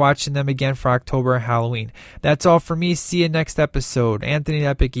 consider watching them again for October and Halloween. That's all for me. See you next episode. Anthony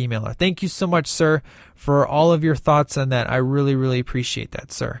Epic Emailer. Thank you so much, sir, for all of your thoughts on that. I really, really appreciate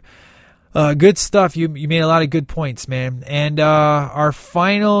that, sir. Good stuff. You made a lot of good points, man. And our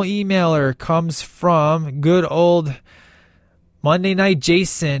final emailer comes from good old Monday Night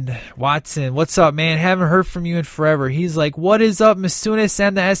Jason Watson. What's up, man? Haven't heard from you in forever. He's like, what is up, Masunis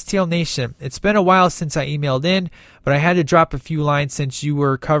and the STL Nation? It's been a while since I emailed in, but I had to drop a few lines since you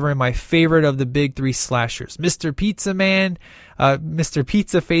were covering my favorite of the big three slashers, Mr. Pizza Man, Mr.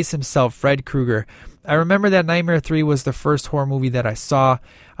 Pizza Face himself, Fred Krueger. I remember that Nightmare 3 was the first horror movie that I saw.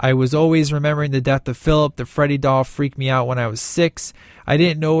 I was always remembering the death of Philip. The Freddy doll freaked me out when I was 6. I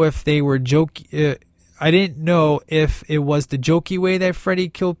didn't know if they were I didn't know if it was the jokey way that Freddy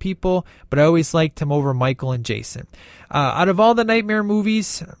killed people, but I always liked him over Michael and Jason. Out of all the Nightmare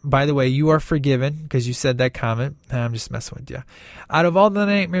movies, by the way, you are forgiven because you said that comment. I'm just messing with you. Out of all the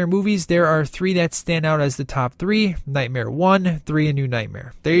Nightmare movies, there are 3 that stand out as the top 3. Nightmare 1, 3, and New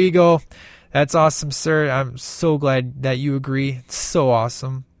Nightmare. There you go. That's awesome, sir. I'm so glad that you agree. It's so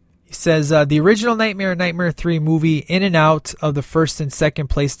awesome. He says, the original Nightmare and Nightmare 3 movie in and out of the first and second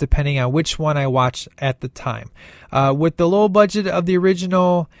place depending on which one I watched at the time. With the low budget of the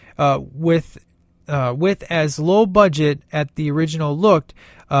original, with as low budget at the original looked,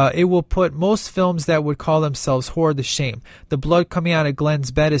 it will put most films that would call themselves horror to shame. The blood coming out of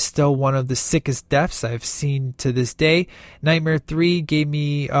Glenn's bed is still one of the sickest deaths I've seen to this day. Nightmare 3 gave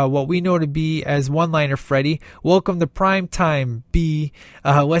me what we know to be as one-liner Freddy. Welcome to prime time, B.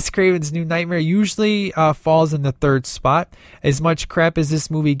 Wes Craven's New Nightmare usually falls in the 3rd spot. As much crap as this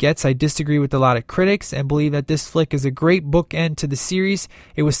movie gets, I disagree with a lot of critics and believe that this flick is a great bookend to the series.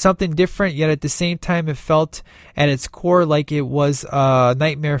 It was something different, yet at the same time it felt at its core like it was a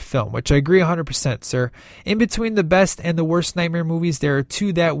Nightmare film, which I agree 100%, sir. In between the best and the worst Nightmare movies, there are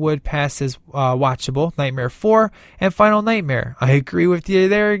 2 that would pass as watchable, Nightmare 4 and Final Nightmare. I agree with you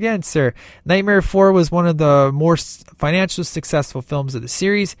there again, sir. Nightmare 4 was one of the more financially successful films of the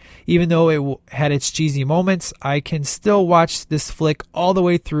series. Even though it had its cheesy moments, I can still watch this flick all the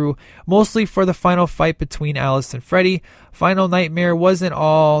way through, mostly for the final fight between Alice and Freddy. Final Nightmare wasn't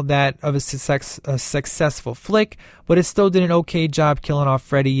all that of a successful flick, but it still did an okay job killing off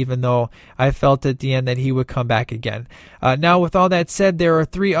Freddy, even though I felt at the end that he would come back again. Now, with all that said, there are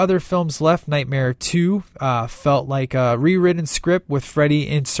 3 other films left. Nightmare 2 felt like a rewritten script with Freddy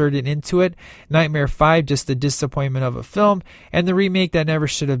inserted into it. Nightmare 5, just a disappointment of a film, and the remake that never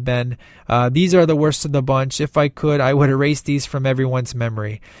should have been. These are the worst of the bunch. If I could, I would erase these from everyone's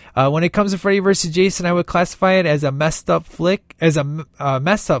memory. When it comes to Freddy vs. Jason, I would classify it as a messed up flick,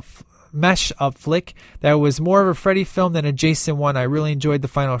 mesh up flick that was more of a Freddy film than a Jason one. I really enjoyed the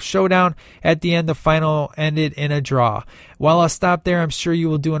final showdown. At the end, the final ended in a draw. While I'll stop there, I'm sure you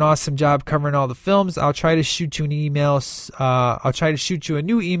will do an awesome job covering all the films. I'll try to shoot you an email. I'll try to shoot you a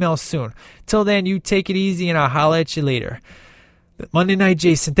new email soon. Till then, you take it easy, and I'll holla at you later. Monday Night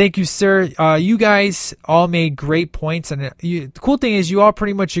Jason, thank you, sir. You guys all made great points, and the cool thing is you all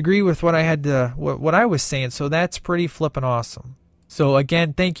pretty much agree with what I had to, what I was saying. So that's pretty flippin' awesome. So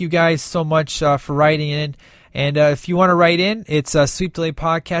again, thank you guys so much for writing in. And if you want to write in, it's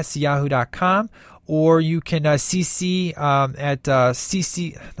sweepdelaypodcast@yahoo.com, or you can CC at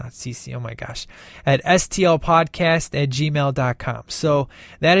at stlpodcast@gmail.com. So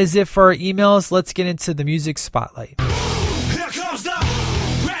that is it for our emails. Let's get into the music spotlight. Here comes the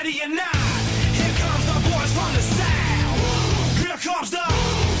ready or not. Here comes the boys from the south. Here comes the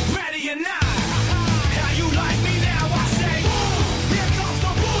ready or not. How you like me now? I say, here comes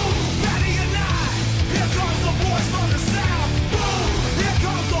the boom, ready or not. Here comes the boys from the south. Boom, here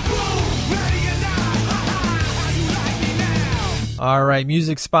comes the boom, ready or not. How you like me now? All right,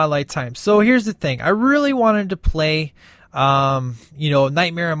 music spotlight time. So here's the thing. I really wanted to play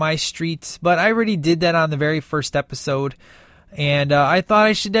Nightmare on My Street, but I already did that on the very first episode. And I thought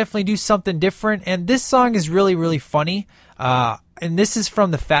I should definitely do something different. And this song is really, really funny. And this is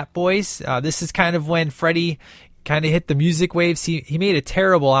from the Fat Boys. This is kind of when Freddie kind of hit the music waves. He made a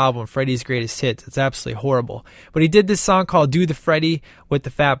terrible album, Freddie's Greatest Hits. It's absolutely horrible. But he did this song called Do the Freddie with the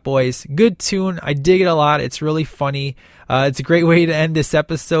Fat Boys. Good tune. I dig it a lot. It's really funny. It's a great way to end this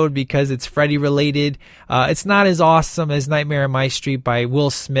episode because it's Freddie related. It's not as awesome as Nightmare on My Street by Will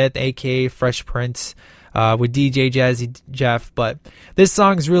Smith, aka Fresh Prince. With DJ Jazzy Jeff, but this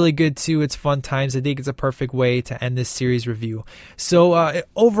song is really good too. It's fun times. I think it's a perfect way to end this series review. So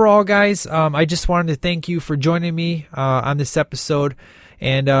overall, guys, I just wanted to thank you for joining me on this episode.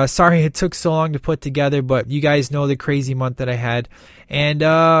 And sorry it took so long to put together, but you guys know the crazy month that I had. And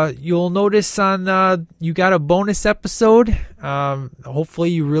you'll notice you got a bonus episode. Hopefully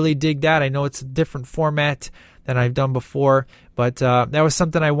you really dig that. I know it's a different format than I've done before, but that was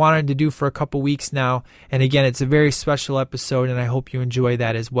something I wanted to do for a couple weeks now. And again, it's a very special episode, and I hope you enjoy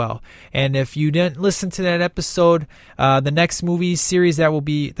that as well. And if you didn't listen to that episode, the next movie that will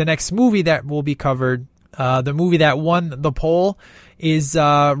be covered, the movie that won the poll is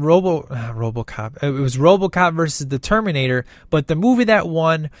RoboCop. It was RoboCop versus the Terminator, but the movie that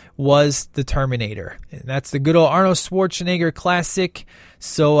won was The Terminator. And that's the good old Arnold Schwarzenegger classic.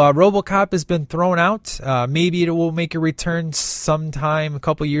 So RoboCop has been thrown out. Maybe it will make a return sometime a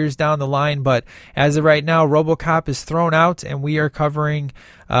couple years down the line, but as of right now, RoboCop is thrown out, and we are covering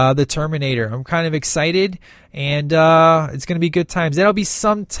The Terminator. I'm kind of excited, and it's going to be good times. That'll be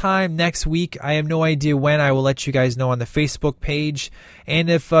sometime next week. I have no idea when. I will let you guys know on the Facebook page. And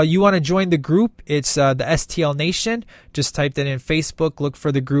if you want to join the group, it's the STL Nation. Just type that in Facebook, look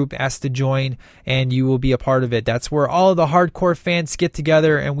for the group, ask to join, and you will be a part of it. That's where all of the hardcore fans get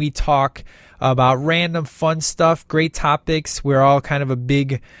together and we talk about random fun stuff, great topics. We're all kind of a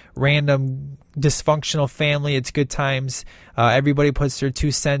big random dysfunctional family. It's good times. Everybody puts their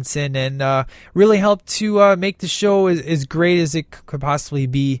 2 cents in and really help to make the show as great as it could possibly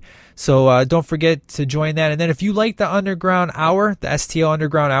be. So don't forget to join that. And then if you like the Underground Hour, the STL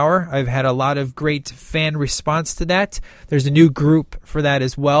Underground Hour, I've had a lot of great fan response to that. There's a new group for that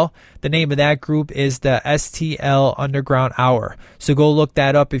as well. The name of that group is the STL Underground Hour. So go look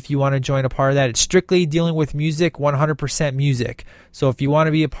that up if you want to join a part of that. It's strictly dealing with music, 100% music. So if you want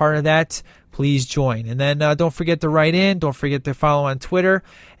to be a part of that, please join. And then don't forget to write in. Don't forget to follow on Twitter.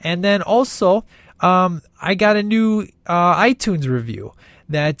 And then also, I got a new iTunes review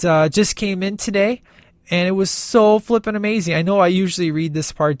that just came in today, and it was so flippin' amazing. I know I usually read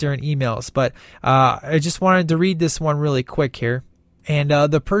this part during emails, but I just wanted to read this one really quick here. And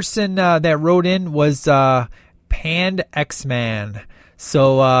the person that wrote in was Pand X-Man.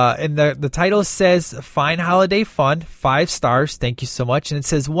 So, and the title says, Fine Holiday Fun, 5 stars. Thank you so much. And it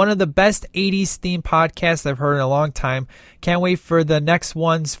says, one of the best 80s themed podcasts I've heard in a long time. Can't wait for the next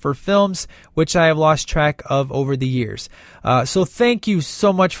ones for films, which I have lost track of over the years. So thank you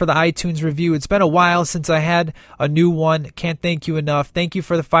so much for the iTunes review. It's been a while since I had a new one. Can't thank you enough. Thank you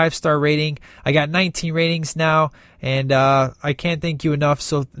for the 5-star rating. I got 19 ratings now, and I can't thank you enough.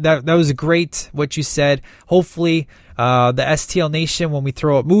 So that was great what you said. Hopefully, the STL Nation, when we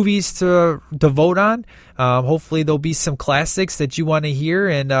throw up movies to vote on, hopefully there'll be some classics that you want to hear,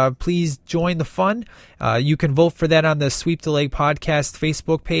 and please join the fun. You can vote for that on the Sweep the Leg Podcast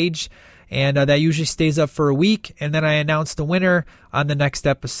Facebook page, and that usually stays up for a week, and then I announce the winner on the next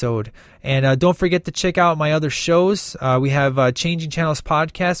episode. And don't forget to check out my other shows. We have Changing Channels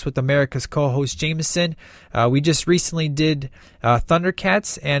Podcast with America's co-host Jameson. We just recently did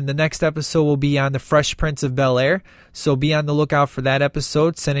Thundercats, and the next episode will be on the Fresh Prince of Bel-Air. So be on the lookout for that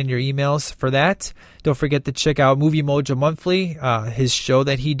episode. Send in your emails for that. Don't forget to check out Movie Mojo Monthly, his show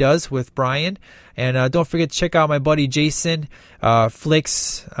that he does with Brian. And don't forget to check out my buddy Jason,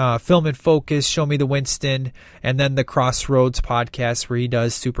 Flicks, Film and Focus, Show Me the Winston, and then the Crossroads podcast where he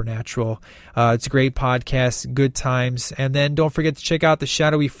does Supernatural. It's a great podcast, good times. And then don't forget to check out the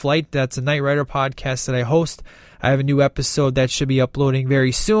Shadowy Flight. That's a Knight Rider podcast that I host. I have a new episode that should be uploading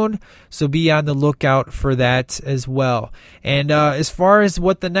very soon, so be on the lookout for that as well. And as far as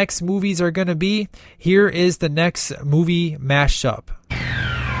what the next movies are going to be, here is the next movie mashup.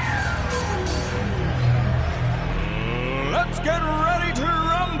 Let's get ready to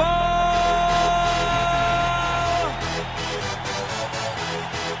rumble!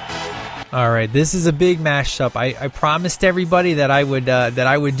 All right, this is a big mashup. I promised everybody that I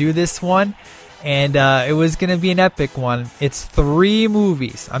would do this one. And it was going to be an epic one. It's 3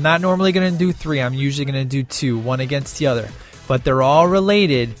 movies. I'm not normally going to do 3. I'm usually going to do 2, one against the other. But they're all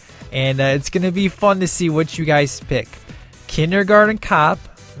related, and it's going to be fun to see what you guys pick. Kindergarten Cop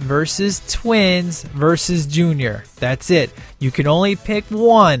versus Twins versus Junior. That's it. You can only pick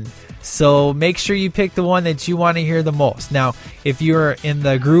one. So make sure you pick the one that you want to hear the most. Now, if you're in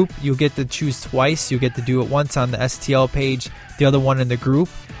the group, you'll get to choose twice. You'll get to do it once on the STL page, the other one in the group.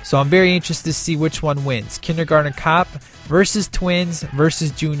 So I'm very interested to see which one wins. Kindergarten Cop versus Twins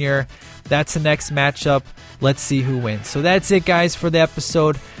versus Junior. That's the next matchup. Let's see who wins. So that's it, guys, for the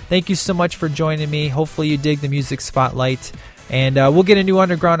episode. Thank you so much for joining me. Hopefully you dig the music spotlight. And we'll get a new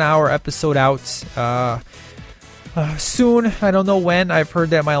Underground Hour episode out soon. I don't know when. I've heard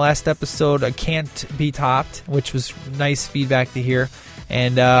that my last episode can't be topped, which was nice feedback to hear.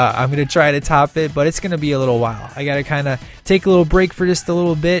 And I'm going to try to top it, but it's going to be a little while. I got to kind of take a little break for just a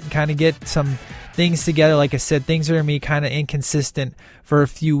little bit and kind of get some things together. Like I said, things are going to be kind of inconsistent for a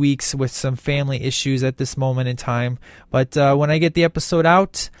few weeks with some family issues at this moment in time. But when I get the episode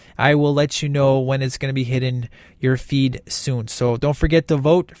out, I will let you know when it's going to be hitting your feed soon. So don't forget to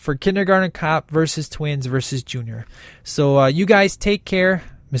vote for Kindergarten Cop versus Twins versus Junior. So you guys take care.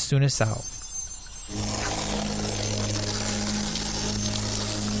 Masunas out.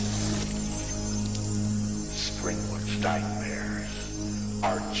 Springwood's nightmares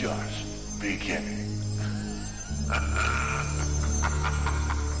are just beginning.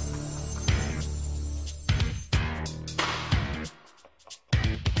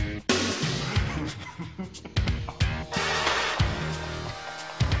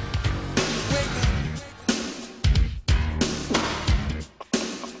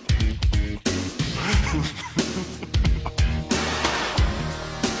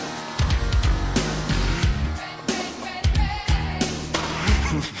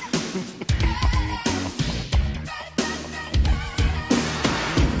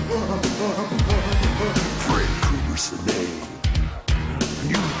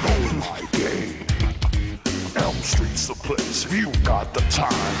 If you got the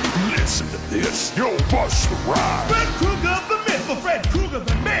time, listen to this, you'll bust the rhyme. Fred Krueger the myth, or Fred Krueger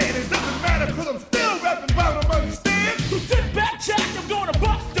the man. It doesn't matter cause I'm still rapping about him, understand? So sit back, Jack, I'm gonna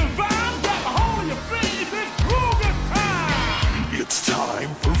bust the rhyme. Grab a hold of your face, it's Krueger time. It's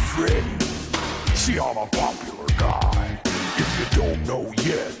time for Freddy. See, I'm a popular guy. If you don't know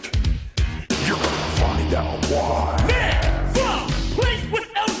yet, you're gonna find out why. Man, from place with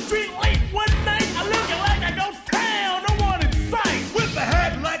Elm Street late one night, I looking like a ghost town, no one in sight. With a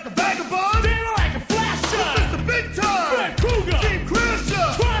hat like a vagabond, staring like a flasher. Mr. Big Time, Fred Krueger, Team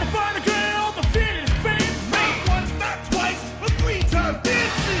Crusher. Trying to find a girl, the fit is fancy. Not once, not twice, but 3 times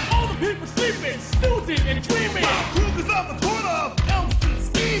dancing. All the people sleeping, snoozing and dreaming. While Krueger's on the corner of Elm Street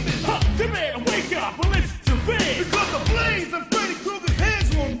scheming. Huh, they better wake up and listen to this. Because the blaze of Freddy Krueger's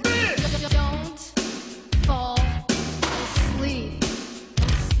hands won't miss. Don't fall asleep.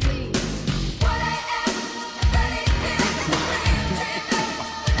 Sleep.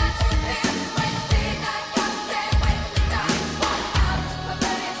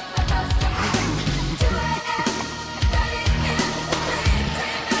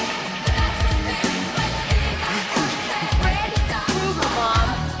 Fred Krueger, Mom.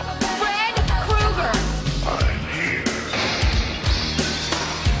 Fred Krueger. I'm here.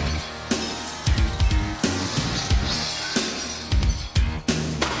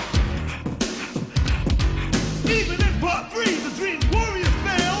 Even in part 3, the Dream Warriors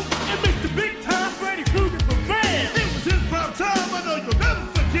failed, and Mr. Big Time Freddy Krueger prevailed. It was his prime time, I know you'll never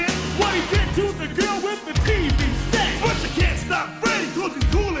forget what he did to the girl with the TV set. But you can't stop Freddy, cause he's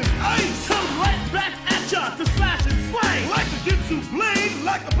cool as ice. Comes right back at ya to slash and slice. Like a Jitsu blade,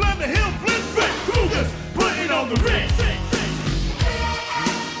 like a Blender Hill blitz. Fred Krueger's putting on the wrist.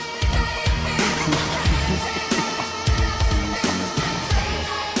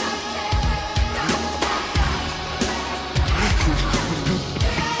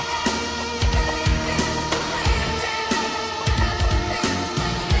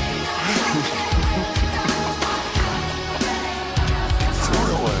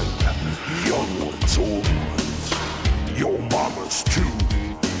 Thrilling, young ones, old ones, your mamas too.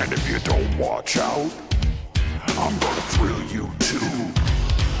 And if you don't watch out, I'm gonna thrill you too.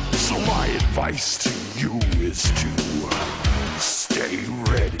 So my advice to you is to stay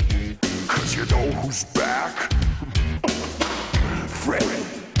ready, cause you know who's back? Freddy.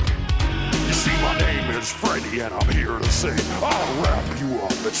 You see, my name is Freddy, and I'm here to say I'll wrap you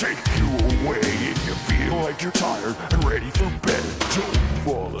up and take you away. If you feel like you're tired and ready for bed, don't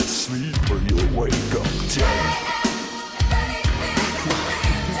fall asleep or you'll wake up dead.